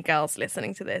to any girls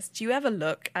listening to this, do you ever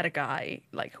look at a guy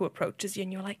like who approaches you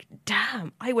and you're like,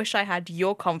 damn, I wish I had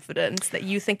your confidence that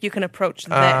you think you can approach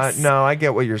this? No, I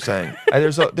get what you're saying.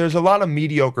 There's a lot of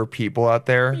mediocre people out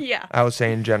there. Yeah. I would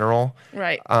say in general.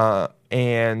 Right.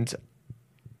 And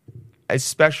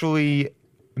especially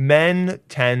men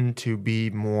tend to be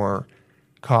more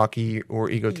cocky or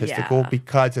egotistical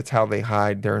because it's how they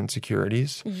hide their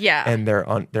insecurities. Yeah. And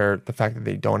the fact that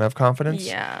they don't have confidence.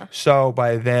 Yeah. So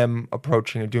by them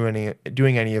approaching and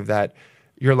doing any of that,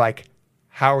 you're like,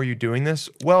 how are you doing this?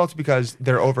 Well, it's because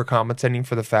they're overcompensating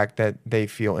for the fact that they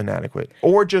feel inadequate.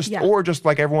 Or just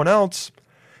like everyone else,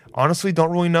 honestly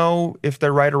don't really know if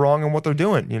they're right or wrong in what they're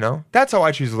doing, you know? That's how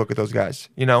I choose to look at those guys,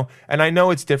 you know? And I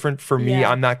know it's different for me. Yeah.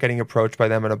 I'm not getting approached by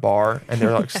them at a bar and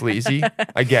they're like sleazy.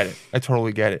 I get it. I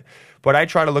totally get it. But I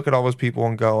try to look at all those people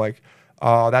and go like,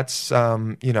 oh, that's,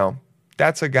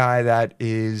 that's a guy that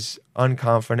is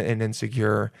unconfident and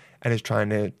insecure and is trying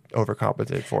to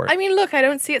overcompensate for it. I mean, look, I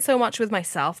don't see it so much with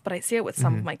myself, but I see it with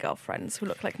some of my girlfriends who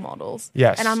look like models.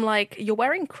 Yes. And I'm like, you're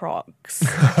wearing Crocs.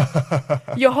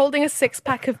 You're holding a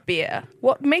 6-pack of beer.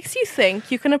 What makes you think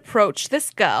you can approach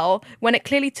this girl when it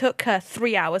clearly took her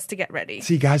 3 hours to get ready?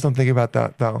 See, guys don't think about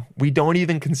that, though. We don't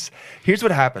even Here's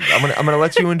what happens. I'm gonna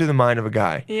let you into the mind of a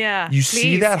guy. Yeah, You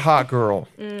see that hot girl,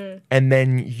 and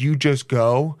then you just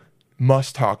go,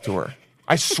 must talk to her.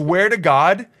 I swear to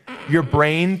God, your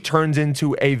brain turns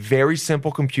into a very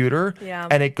simple computer,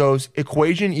 and it goes,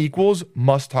 equation equals,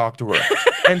 must talk to her.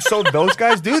 And so those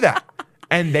guys do that.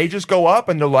 And they just go up,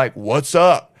 and they're like, what's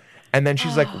up? And then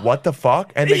she's like, what the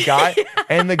fuck? And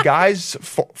the guys,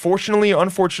 fortunately,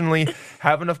 unfortunately,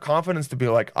 have enough confidence to be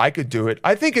like, I could do it.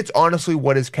 I think it's honestly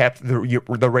what has kept the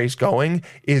race going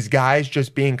is guys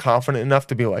just being confident enough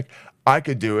to be like, I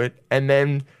could do it. And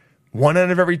then 1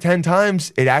 out of every 10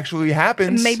 times, it actually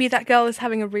happens. Maybe that girl is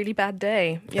having a really bad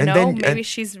day. Maybe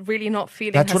she's really not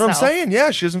feeling herself. That's what I'm saying.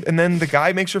 Yeah, she doesn't. And then the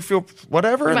guy makes her feel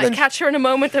whatever. You and might then catch her in a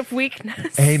moment of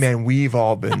weakness. Hey, man, we've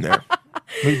all been there.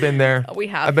 We've been there. We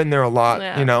have. I've been there a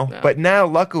lot, you know. Yeah. But now,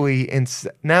 luckily,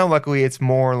 it's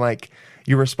more like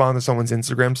you respond to someone's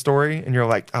Instagram story, and you're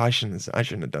like, oh, I shouldn't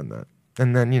have done that.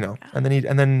 And then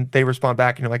and then they respond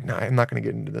back, and you're like, no, I'm not going to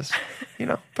get into this, you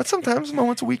know. But sometimes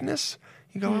moments of weakness.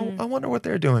 You go, I wonder what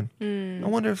they're doing. I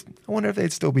wonder if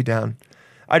they'd still be down.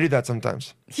 I do that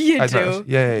sometimes. You do?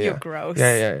 Yeah. You're gross.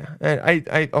 Yeah.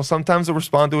 And I'll sometimes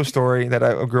respond to a story that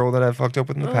a girl that I've hooked up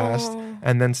with in the past,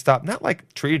 and then stop. Not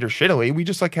like treated her shittily. We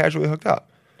just like casually hooked up.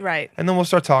 Right. And then we'll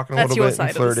start talking a little bit and flirting.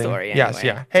 That's your side of the story. Yes.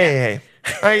 Anyway. Yeah.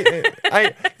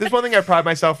 Hey. There's one thing I pride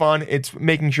myself on. It's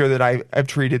making sure that I've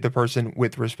treated the person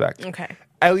with respect. Okay.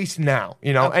 At least now,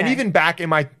 you know. Okay. And even back in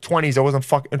my 20s, I wasn't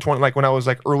fucking 20. Like when I was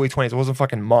like early 20s, I wasn't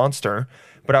fucking monster,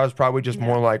 but I was probably just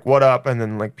more like, what up, and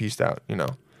then like peaced out, you know.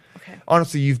 Okay.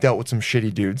 Honestly, you've dealt with some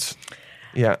shitty dudes.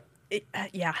 Yeah.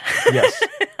 Yeah. Yes.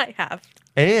 I have.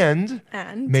 And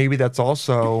maybe that's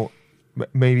also.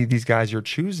 Maybe these guys you're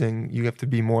choosing, you have to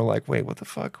be more like, wait, what the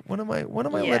fuck? What am I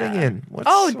letting in?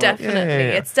 Definitely.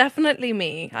 Yeah. It's definitely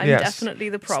me. I'm definitely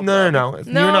the problem. No.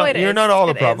 You're not all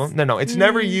the problem. No. It's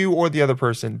never you or the other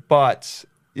person. But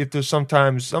if there's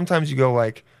sometimes you go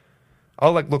like,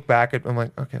 I'll like look back at, I'm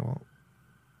like, okay, well,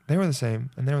 they were the same.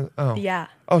 And they were, so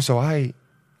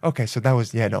so that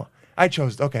was, I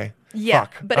chose, okay. Yeah,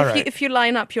 Fuck. but All right. if you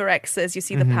line up your exes, you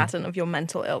see the pattern of your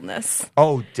mental illness.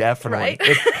 Oh, definitely. Right?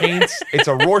 It paints, it's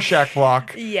a Rorschach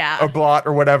block, Yeah. a blot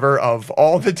or whatever of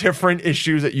all the different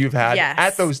issues that you've had Yes.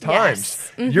 at those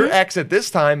times. Yes. Your ex at this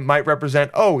time might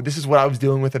represent, oh, this is what I was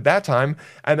dealing with at that time.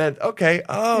 And then, okay,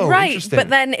 oh, Right, interesting. but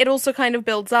then it also kind of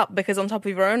builds up because on top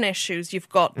of your own issues, you've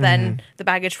got then the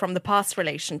baggage from the past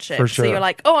relationship. For So sure. you're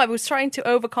like, oh, I was trying to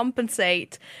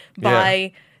overcompensate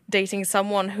by dating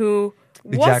someone who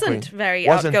Exactly. wasn't very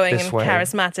Wasn't outgoing this and way.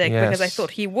 charismatic because I Yes.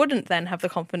 thought he wouldn't then have the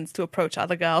confidence to approach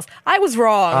other girls. I was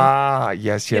wrong.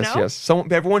 Yes, You yes, know? yes. So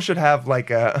everyone should have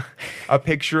like a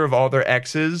picture of all their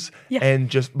exes Yeah. and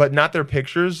just, but not their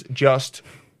pictures, just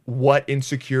what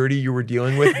insecurity you were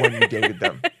dealing with when you dated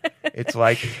them. It's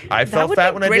like, I felt would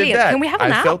fat be when I did brilliant. that. Can we have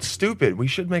an I app? felt stupid. We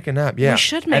should make an app. Yeah.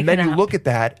 should make And then an you app. look at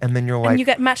that and then you're like, and you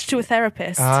get matched to a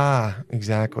therapist.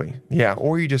 exactly. Yeah.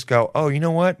 Or you just go, oh, you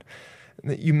know what?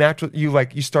 You match with,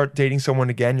 you start dating someone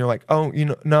again. You're like, oh,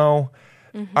 no,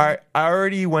 I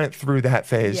already went through that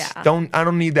phase. Yeah. I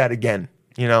don't need that again,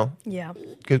 Yeah.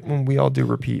 because when we all do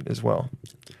repeat as well.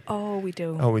 Oh, we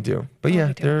do. Oh, we do. But yeah,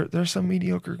 we do. there's some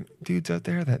mediocre dudes out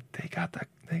there that they got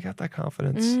that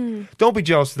confidence. Don't be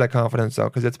jealous of that confidence though,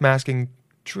 because it's masking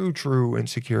true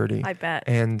insecurity. I bet.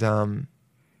 And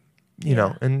you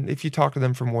know, and if you talk to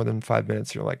them for more than 5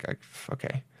 minutes, you're like,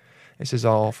 okay, this is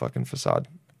all fucking facade.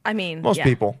 I mean, Most yeah.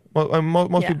 people,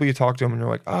 most Yeah. people, you talk to them and you're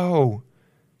like, oh,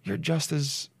 you're just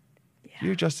as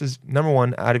number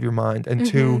one, out of your mind, and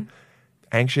two,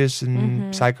 anxious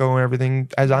and psycho and everything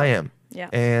as I am. Yeah.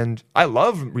 And I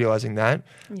love realizing that.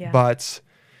 Yeah. But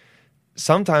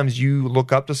sometimes you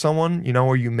look up to someone,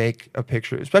 or you make a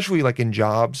picture, especially like in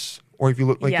jobs, or if you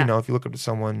look like, Yeah. if you look up to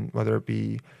someone, whether it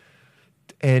be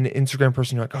an Instagram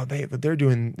person, you're like, oh,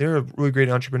 they're a really great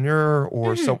entrepreneur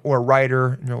or or a writer,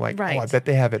 and you're like, oh, I Right. bet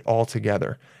they have it all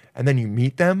together. And then you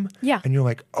meet them, Yeah. and you're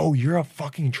like, oh, you're a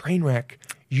fucking train wreck.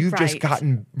 You've just Right.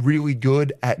 gotten really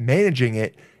good at managing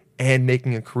it and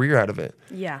making a career out of it.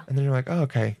 Yeah. And then you're like, oh,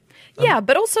 okay. Yeah,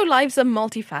 but also lives are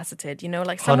multifaceted,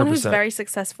 like someone who's 100%. very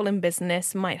successful in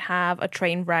business might have a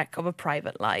train wreck of a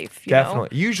private life, you know?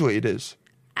 Definitely. Usually it is.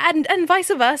 And vice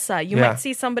versa. You Yeah. might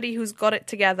see somebody who's got it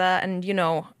together and,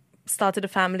 started a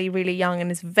family really young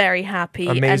and is very happy.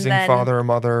 Amazing and then, father or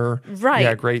mother. Right.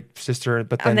 Yeah, great sister,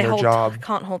 but then And they their job.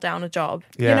 can't hold down a job.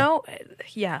 Yeah.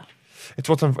 Yeah. It's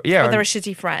what's yeah. Or they're a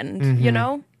shitty friend,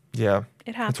 Yeah.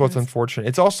 It It's what's happens. unfortunate.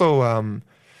 It's also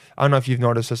I don't know if you've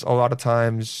noticed this, a lot of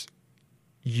times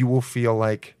you will feel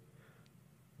like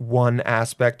one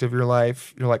aspect of your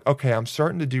life, you're like, okay, I'm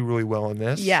starting to do really well in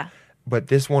this. Yeah. But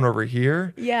this one over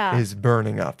here Yeah. is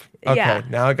burning up. Okay, Yeah.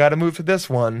 now I got to move to this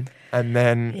one. And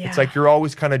then it's Yeah. like you're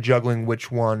always kind of juggling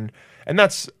which one. And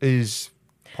is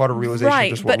part of realization of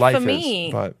Right, just what but life for me,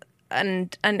 is. But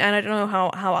and I don't know how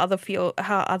other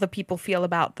people feel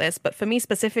about this, but for me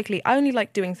specifically, I only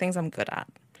like doing things I'm good at.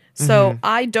 So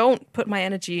I don't put my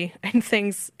energy in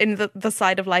things in the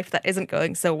side of life that isn't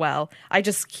going so well. I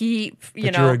just keep,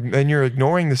 you're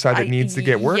ignoring the side that needs to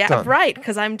get work done. right.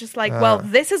 Because I'm just like, well,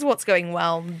 this is what's going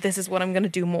well. This is what I'm going to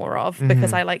do more of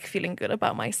because I like feeling good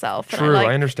about myself. True, and I like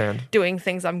I understand. doing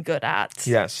things I'm good at.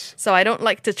 Yes. So I don't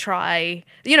like to try,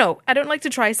 I don't like to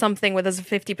try something where there's a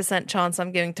 50% chance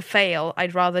I'm going to fail.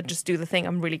 I'd rather just do the thing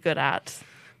I'm really good at.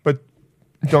 But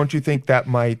don't you think that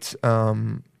might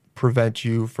prevent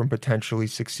you from potentially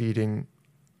succeeding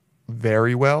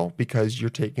very well because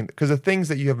the things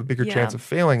that you have a bigger Yeah. chance of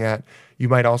failing at, you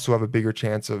might also have a bigger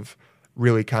chance of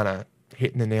really kind of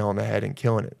hitting the nail on the head and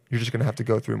killing it. You're just going to have to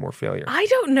go through more failure. I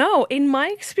don't know. In my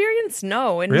experience,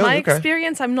 no. In Really? my Okay.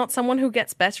 experience, I'm not someone who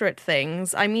gets better at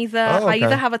things. I either okay.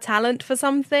 have a talent for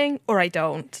something or I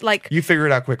don't. Like You figure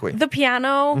it out quickly. the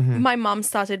piano, my mom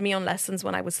started me on lessons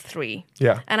when I was 3.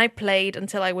 Yeah. And I played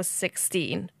until I was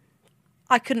 16.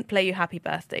 I couldn't play you Happy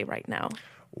Birthday right now.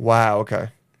 Wow. Okay.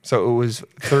 So it was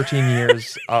 13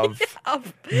 years of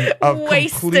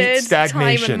Wasted complete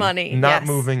stagnation, time and money. not Yes.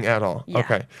 moving at all. Yeah.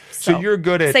 Okay. So you're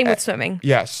good at Same with swimming.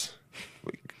 Yes.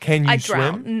 Can you I swim?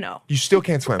 drown. No. You still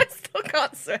can't swim. Still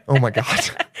can't swim. Oh my god.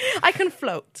 I can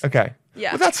float. Okay.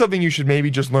 Yeah. Well, that's something you should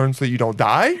maybe just learn so that you don't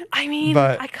die. I mean,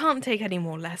 But- I can't take any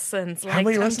more lessons. How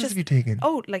many I'm lessons have you taken?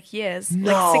 Oh, like years.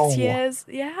 No. Like 6 years.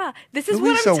 Yeah. This is what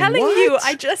Louisa, I'm telling what? you.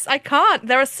 I can't.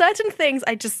 There are certain things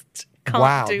I just can't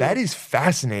Wow, do. that is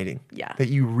fascinating. Yeah.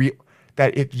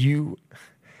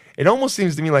 It almost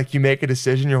seems to me like you make a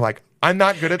decision, you're like, I'm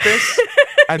not good at this,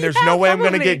 and there's no way I'm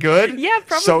going to probably. get good. Yeah,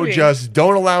 So probably. just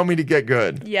don't allow me to get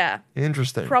good. Yeah.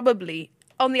 Interesting. Probably.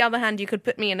 On the other hand, you could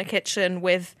put me in a kitchen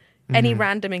with any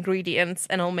random ingredients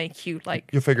and I'll make you like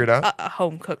You'll figure it out. a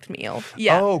home cooked meal.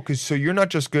 Yeah. Oh, so you're not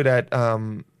just good at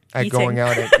at Eating. going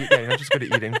out. You're not just good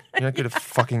at eating. You're not good at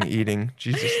fucking eating.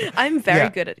 Jesus. I'm very Yeah.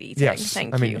 good at eating. Yes,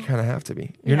 Thank I mean you. you kind of have to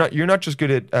be. Yeah. You're not just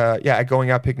good at at going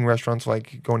out picking restaurants,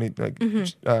 like going to like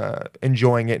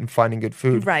enjoying it and finding good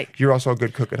food. Right. You're also a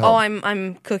good cook at home. Oh,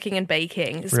 I'm cooking and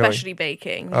baking, especially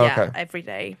baking. Oh, yeah, okay. every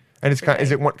day. and it's every kind. Is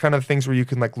day. it one kind of things where you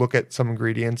can like look at some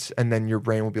ingredients and then your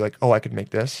brain will be like, oh, I could make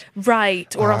this.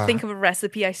 Right. Or Ah. I'll think of a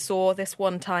recipe I saw this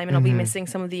one time and I'll be missing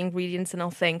some of the ingredients and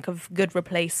I'll think of good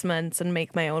replacements and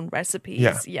make my own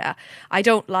recipes. Yeah. I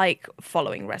don't like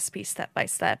following recipes step by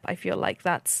step. I feel like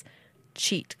that's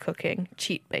cheat cooking,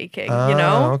 cheat baking, you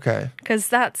know? Okay. Because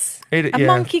that's It- a yeah.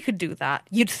 monkey could do that.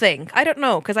 You'd think. I don't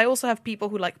know. Because I also have people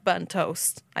who like burnt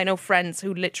toast. I know friends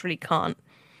who literally can't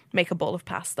make a bowl of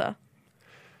pasta.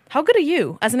 How good are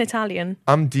you as an Italian?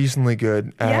 I'm decently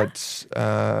good Yeah?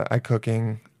 at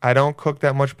cooking. I don't cook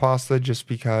that much pasta just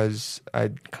because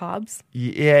Carbs?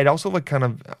 it also like kind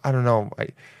of I don't know.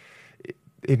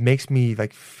 It makes me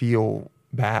like feel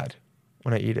bad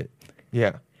when I eat it.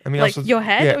 Yeah. I mean, Like also, your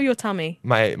head yeah, or your tummy?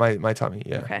 my tummy?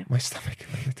 Yeah. Okay. My stomach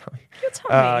and my tummy. Your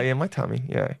tummy. Yeah, my tummy.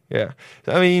 Yeah.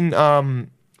 So, I mean,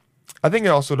 I think it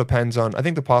also depends on. I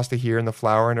think the pasta here and the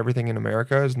flour and everything in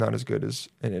America is not as good as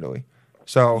in Italy.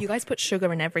 So You guys put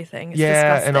sugar in everything. It's Yeah,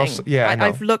 disgusting. and also- yeah, I know.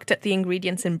 I've looked at the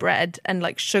ingredients in bread, and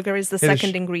like sugar is the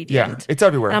second ingredient. Yeah, it's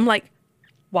everywhere. And I'm like,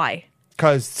 why?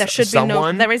 Because There should be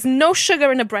no. There is no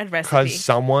sugar in a bread recipe. Because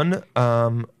someone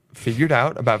figured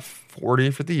out about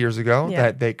 40, 50 years ago Yeah.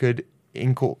 that they could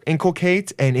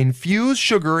inculcate and infuse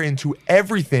sugar into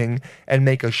everything and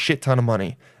make a shit ton of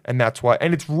money. And that's why.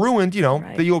 And it's ruined,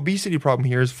 Right. the obesity problem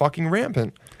here is fucking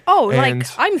rampant. Oh, And- like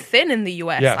I'm thin in the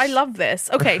US. Yes. I love this.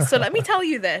 Okay, so let me tell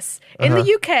you this. In the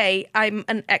UK, I'm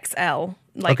an XL.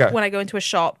 Like Okay. when I go into a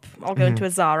shop, I'll go into a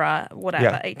Zara, whatever,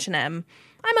 Yeah. H&M.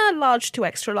 I'm a large to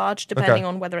extra large, depending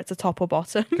on whether it's a top or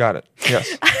bottom. Got it. Yes.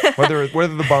 whether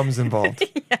the bum's involved.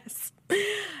 Yes.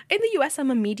 In the US,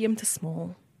 I'm a medium to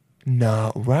small.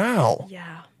 No. Wow.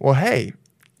 Yeah. Well, hey,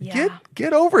 Yeah.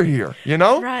 get over here,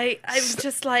 Right. I'm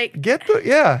just like,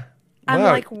 I'm I'm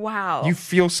like, wow. You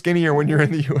feel skinnier when you're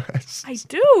in the US. I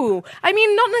do. I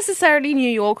mean, not necessarily New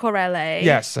York or LA.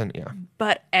 Yes, and yeah.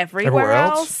 But everywhere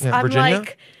else? else, Yeah, I'm Virginia?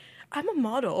 like, I'm a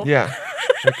model. Yeah.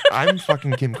 Like, I'm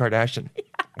fucking Kim Kardashian.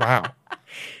 Wow.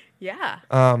 Yeah.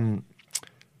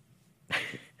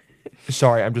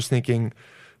 Sorry, I'm just thinking.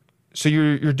 So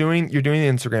you're doing the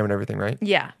Instagram and everything, right?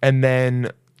 Yeah. And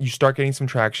then you start getting some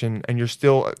traction, and you're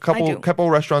still a do. couple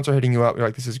restaurants are hitting you up. You're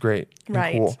like, this is great, and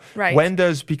Right, cool. right.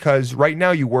 Because right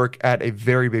now you work at a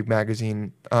very big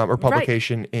magazine or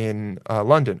publication in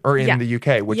London or in Yeah. the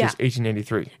UK, which Yeah. is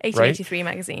 1883. 1883 right?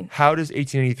 magazine. How does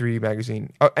 1883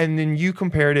 magazine? And then you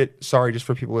compared it. Sorry, just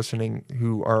for people listening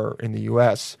who are in the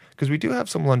US, because we do have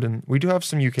some London, we do have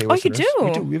some UK Oh, you listeners. do?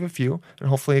 We do. We have a few, and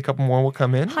hopefully a couple more will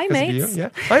come in. Hi, 'cause of you. mates. Yeah.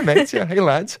 Hi, mates. Yeah. Hey,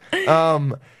 lads.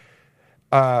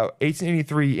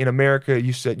 1883 in America,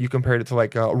 you said you compared it to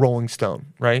like a Rolling Stone,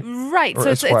 right? Right. Or So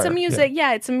it's Esquire, a music.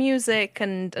 Yeah, it's a music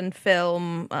and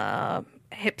film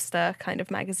hipster kind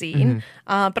of magazine.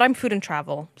 But I'm food and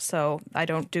travel, so I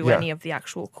don't do Mm-hmm. Yeah. any of the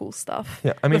actual cool stuff.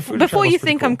 Yeah, I mean, Bef- food and before you travel's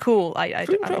pretty think I'm cool, Food and I'm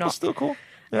travel's not. still cool.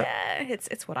 Yeah.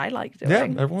 It's what I like doing.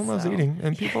 Yeah, everyone loves so. eating,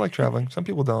 and people like traveling. Some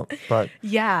people don't, but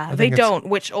Yeah, I they think it's- don't,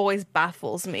 which always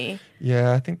baffles me.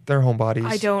 yeah, I think they're homebodies.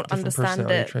 I don't different understand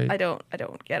personality it. trait. I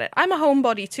don't get it. I'm a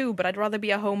homebody too, but I'd rather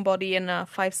be a homebody in a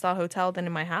 5-star hotel than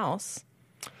in my house.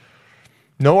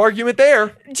 No argument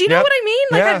there. Do you know Yep. what I mean?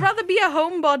 Like, Yeah. I'd rather be a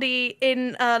homebody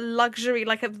in a luxury,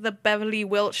 like the Beverly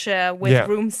Wilshire with Yeah.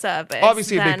 room service.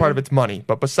 Obviously, a big than- part of it's money,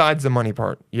 but besides the money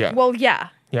part, yeah, Well, yeah,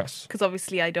 yes, because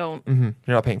obviously I don't. you're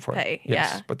not paying for Pay, it.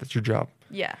 Yes, yeah. but that's your job.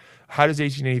 Yeah. How does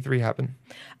 1883 happen?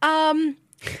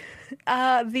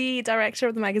 The director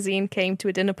of the magazine came to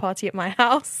a dinner party at my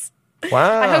house.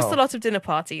 Wow, I host a lot of dinner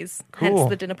parties, hence Cool.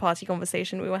 the dinner party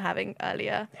conversation we were having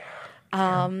earlier.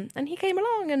 And he came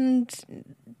along and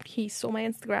he saw my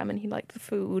Instagram and he liked the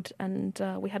food and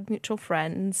we had mutual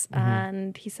friends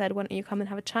and he said, why don't you come and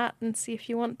have a chat and see if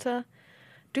you want to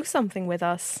do something with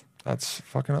us? That's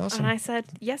fucking awesome. And I said,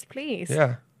 yes, please.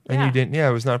 Yeah. And Yeah. you didn't,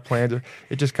 it was not planned.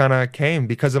 It just kind of came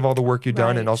because of all the work you've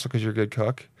done and Right. also because you're a good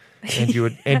cook. And you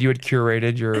had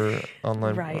curated your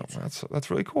online. Right. Well,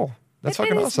 that's really cool. That's It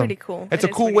fucking is awesome. really cool. It's It a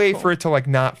is cool really way cool. for it to like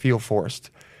not feel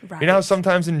forced. Right. You know how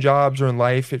sometimes in jobs or in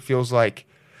life it feels like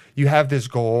you have this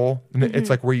goal and it's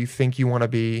like where you think you want to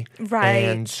be. Mm-hmm. Right.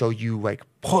 And so you like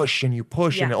push and you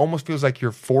push and Yeah. it almost feels like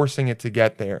you're forcing it to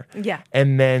get there. Yeah.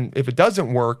 And then if it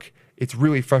doesn't work, it's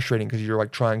really frustrating because you're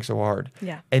like trying so hard.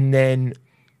 Yeah. And then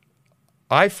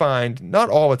I find, not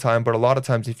all the time, but a lot of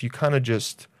times if you kind of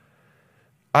just,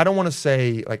 I don't want to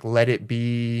say like let it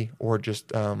be or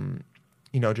just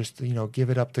just give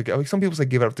it up to God. Like some people say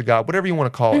give it up to God, whatever you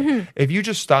want to call it. If you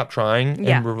just stop trying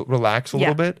and relax a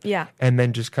little bit, and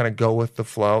then just kind of go with the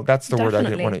flow, that's the word I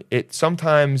didn't want to. It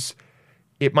sometimes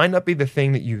it might not be the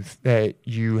thing that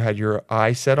you had your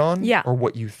eye set on, or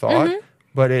what you thought.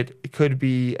 But it could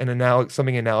be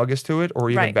something analogous to it, or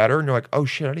even better. And you're like, oh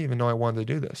shit, I didn't even know I wanted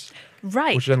to do this.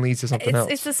 Right. Which then leads to something else.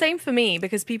 It's the same for me,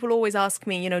 because people always ask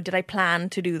me, did I plan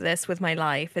to do this with my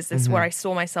life? Is this where I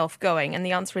saw myself going? And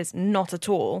the answer is not at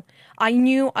all. I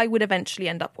knew I would eventually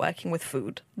end up working with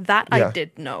food. That I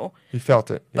did know. You felt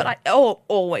it. But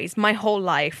always, my whole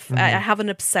life, I have an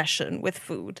obsession with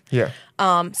food. Yeah.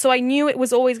 So I knew it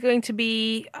was always going to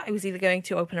be, I was either going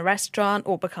to open a restaurant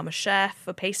or become a chef,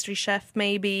 a pastry chef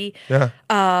maybe. Yeah.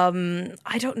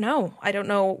 I don't know. I don't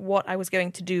know what I was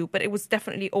going to do, but it was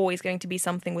definitely always going to be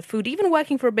something with food. Even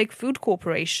working for a big food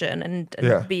corporation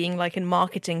and being like in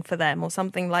marketing for them or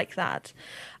something like that.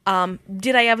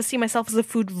 Did I ever see myself as a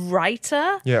food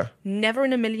writer? Yeah. Never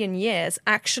in a million years.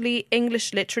 Actually,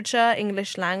 English literature,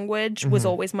 English language was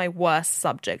always my worst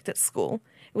subject at school.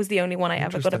 It was the only one I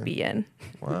ever got a B in.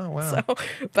 Wow. So,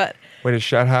 but way to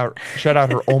shout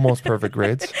out her almost perfect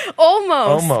grades.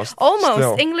 Almost.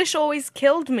 Still. English always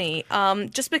killed me.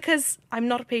 Just because I'm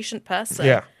not a patient person.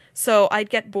 Yeah. So I'd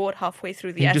get bored halfway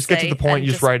through the essay. You just get to the point,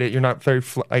 you just write it. You're not very,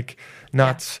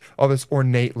 all this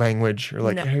ornate language. You're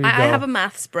like, no. here you go. I have a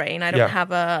maths brain. I don't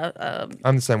have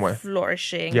I'm the same way.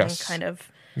 Flourishing kind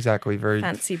of exactly very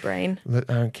fancy brain.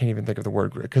 I can't even think of the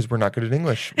word because we're not good at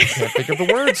English. We can't think of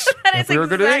the words. If we were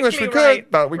good at exactly English, we right.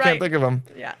 could, but we can't think of them.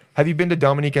 Yeah. Have you been to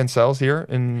Dominique Ansels here?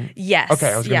 Yes.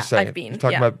 Okay, I was going to say. I've been. You're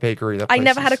talking about bakery. I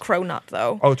never had a cronut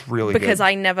though. Oh, it's really because good.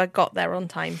 I never got there on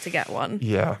time to get one.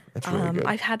 Yeah, it's really good.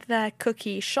 I've had their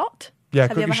cookie shot. Yeah,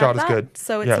 Have cookie shot is good.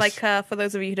 So it's like, for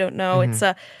those of you who don't know, it's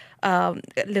a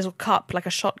little cup, like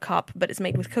a shot cup, but it's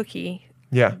made with cookie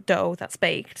dough that's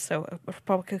baked, so a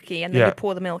proper cookie, and then you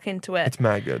pour the milk into it. It's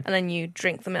mad good. And then you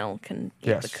drink the milk and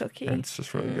eat the cookie. And it's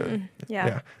just really good.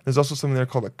 Yeah. There's also something there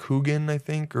called a Coogan, I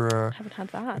think, or I haven't had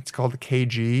that. It's called a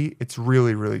KG. It's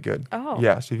really, really good. Oh.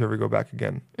 Yeah, so if you ever go back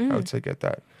again, I would say get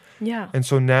that. Yeah. And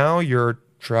so now you're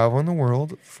traveling the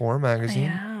world for a magazine.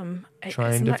 I am.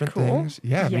 Trying Isn't different that cool? things.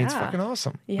 Yeah, I mean, it's fucking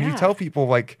awesome. When you Yeah. tell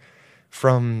people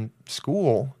from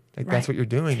school, that's what you're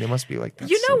doing, they must be like,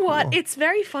 that's You know so what? cool. It's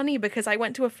very funny because I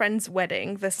went to a friend's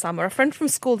wedding this summer, a friend from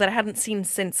school that I hadn't seen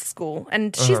since school.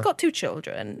 And she's got 2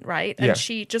 children, right? And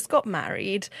she just got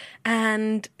married.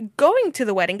 And going to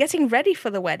the wedding, getting ready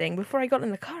for the wedding, before I got in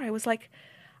the car, I was like,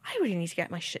 I really need to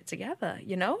get my shit together,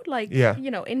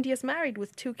 India's married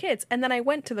with 2 kids. And then I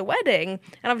went to the wedding,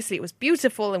 and obviously it was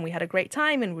beautiful, and we had a great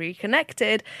time, and we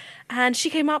reconnected. And she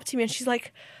came up to me, and she's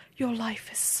like, your life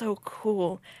is so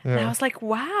cool. And I was like,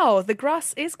 wow, the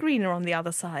grass is greener on the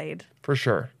other side. For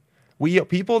sure.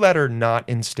 People that are not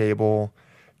in stable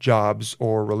jobs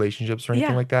or relationships or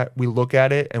anything like that, we look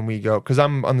at it and we go, because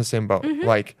I'm on the same boat.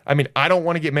 I don't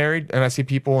want to get married, and I see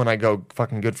people and I go,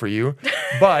 fucking good for you.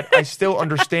 But I still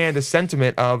understand the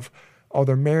sentiment of, oh,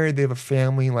 they're married, they have a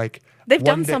family. They've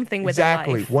done something with their life.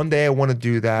 Exactly. One day I want to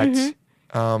do that.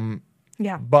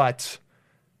 But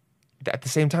at the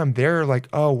same time, they're like,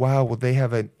 oh, wow, well, they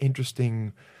have an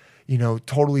interesting,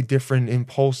 totally different,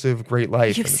 impulsive, great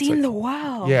life. You've seen the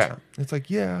world. Yeah. It's like,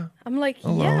 yeah. I'm like,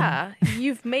 yeah,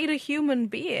 you've made a human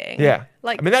being. Yeah.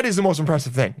 That is the most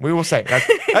impressive thing. We will say.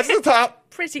 That's the top.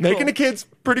 Pretty cool. Making the kids,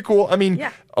 pretty cool. I mean,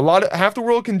 half the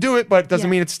world can do it, but it doesn't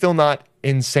mean it's still not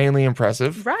insanely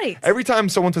impressive. Right. Every time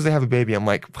someone says they have a baby, I'm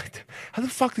like, what? How the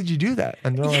fuck did you do that?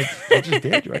 And they're like, I just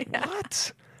did. You're like,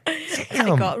 what?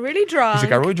 Damn. I got really drunk. He's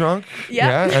like, I got really drunk.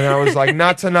 Yeah. And I was like,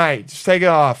 not tonight. Just take it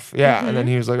off. Yeah. And then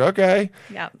he was like, okay.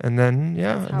 Yeah. And then,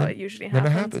 That's how it usually happens.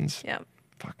 Then it happens. Yeah.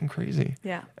 Fucking crazy.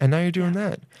 Yeah. And now you're doing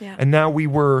that. Yeah. And now we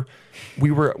were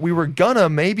gonna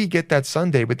maybe get that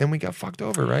Sunday, but then we got fucked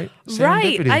over, right?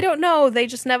 Right. I don't know. They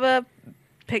just never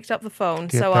picked up the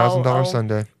phone. So $1,000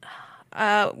 Sunday.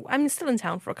 I'm still in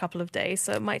town for a couple of days,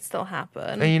 so it might still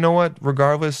happen. And you know what?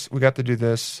 Regardless, we got to do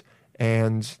this,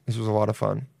 and this was a lot of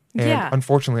fun. And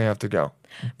unfortunately, I have to go.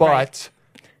 But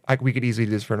we could easily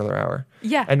do this for another hour.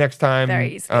 Yeah. And next time,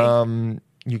 very easily.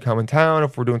 You come in town.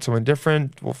 If we're doing something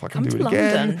different, we'll fucking do it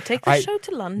again. London. Take the show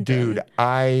to London. Dude,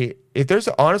 if there's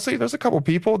a couple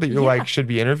people that you're like should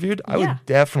be interviewed, I would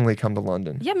definitely come to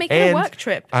London. Yeah, make it a work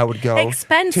trip. I would go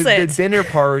Expensive. to the dinner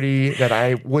party that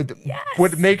I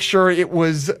would make sure it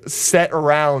was set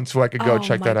around so I could go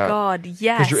check that out. Oh my God,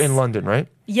 yes. Because you're in London, right?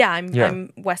 Yeah,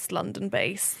 I'm West London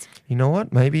based. You know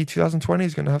what? Maybe 2020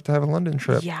 is going to have a London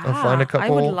trip. Yeah, I'll find a couple I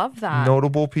would love that.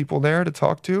 notable people there to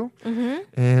talk to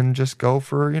and just go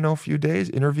for, a few days,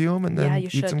 interview them, and then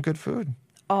eat some good food.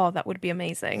 Oh, that would be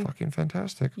amazing. Fucking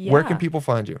fantastic. Yeah. Where can people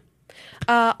find you?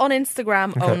 On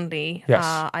Instagram only. Yes.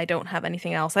 I don't have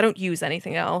anything else. I don't use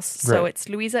anything else. Great. So it's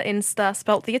Luisa Insta,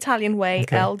 spelt the Italian way,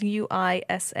 Okay.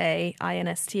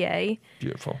 LuisaInsta.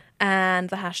 Beautiful. And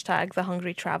the hashtag The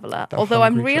Hungry Traveller. The Although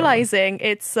I'm Hungry realizing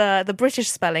it's the British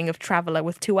spelling of traveller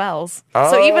with 2 L's.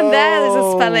 So even there's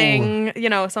a spelling,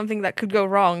 something that could go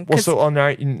wrong. Well, so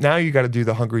now you got to do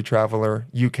the Hungry Traveller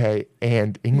UK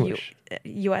and English.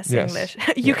 US Yes. English.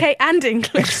 UK and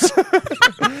English.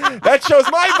 That shows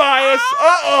my bias.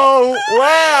 Uh-oh.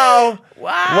 Wow.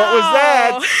 Wow. What was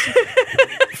that?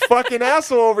 Fucking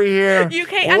asshole over here.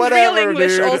 UK and real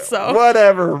English dude. also.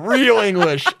 Whatever. Real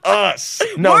English. Us.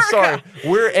 No, Worka. sorry.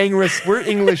 We're English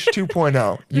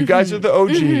 2.0. You guys are the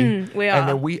OG. We are. And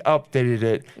then we updated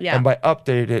it. Yeah. And by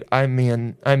updated it, I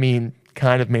mean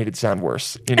kind of made it sound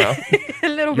worse, a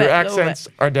little bit. Your accents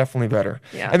are definitely better.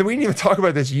 Yeah. And then we didn't even talk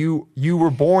about this. You were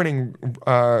born and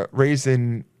raised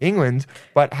in England,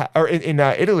 or in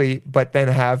Italy, but then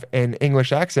have an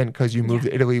English accent because you moved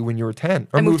to Italy when you were 10.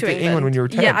 Or I moved to England when you were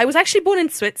 10. Yeah, I was actually born in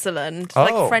Switzerland, Oh.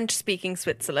 like French-speaking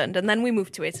Switzerland, and then we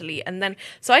moved to Italy. And then,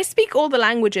 so I speak all the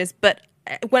languages, but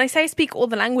when I say I speak all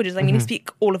the languages, I mean I speak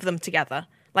all of them together.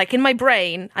 Like in my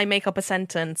brain, I make up a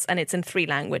sentence and it's in 3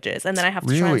 languages, and then I have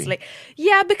to Really? translate.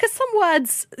 Yeah, because some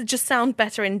words just sound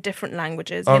better in different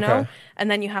languages, you know?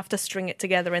 And then you have to string it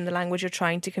together in the language you're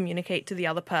trying to communicate to the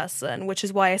other person, which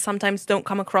is why I sometimes don't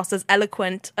come across as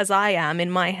eloquent as I am in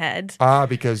my head.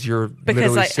 Because you're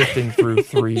literally sifting through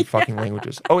 3 fucking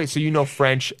languages. Oh, wait, so you know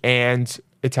French and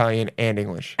Italian and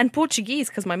English. And Portuguese,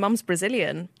 because my mum's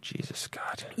Brazilian. Jesus,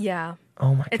 God. Yeah.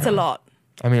 Oh, my God. It's a lot.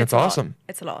 I mean, it's awesome.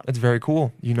 It's a lot. It's very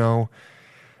cool. You know,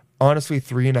 honestly,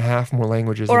 3.5 more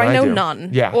languages or than I know do. none.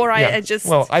 Yeah. Or yeah. I just...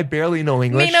 Well, I barely know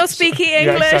English. Me no speaky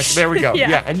English. Yeah, exactly. There we go. Yeah.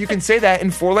 Yeah. And you can say that in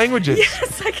 4 languages.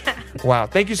 Yes, I can. Wow.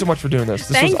 Thank you so much for doing this.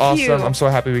 This was Thank awesome. you. I'm so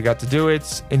happy we got to do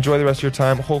it. Enjoy the rest of your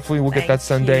time. Hopefully we'll get that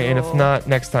Sunday. And if you. not,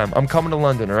 next time. I'm coming to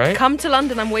London, all right? Come to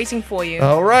London. I'm waiting for you.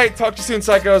 All right. Talk to you soon,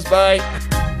 psychos.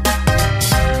 Bye.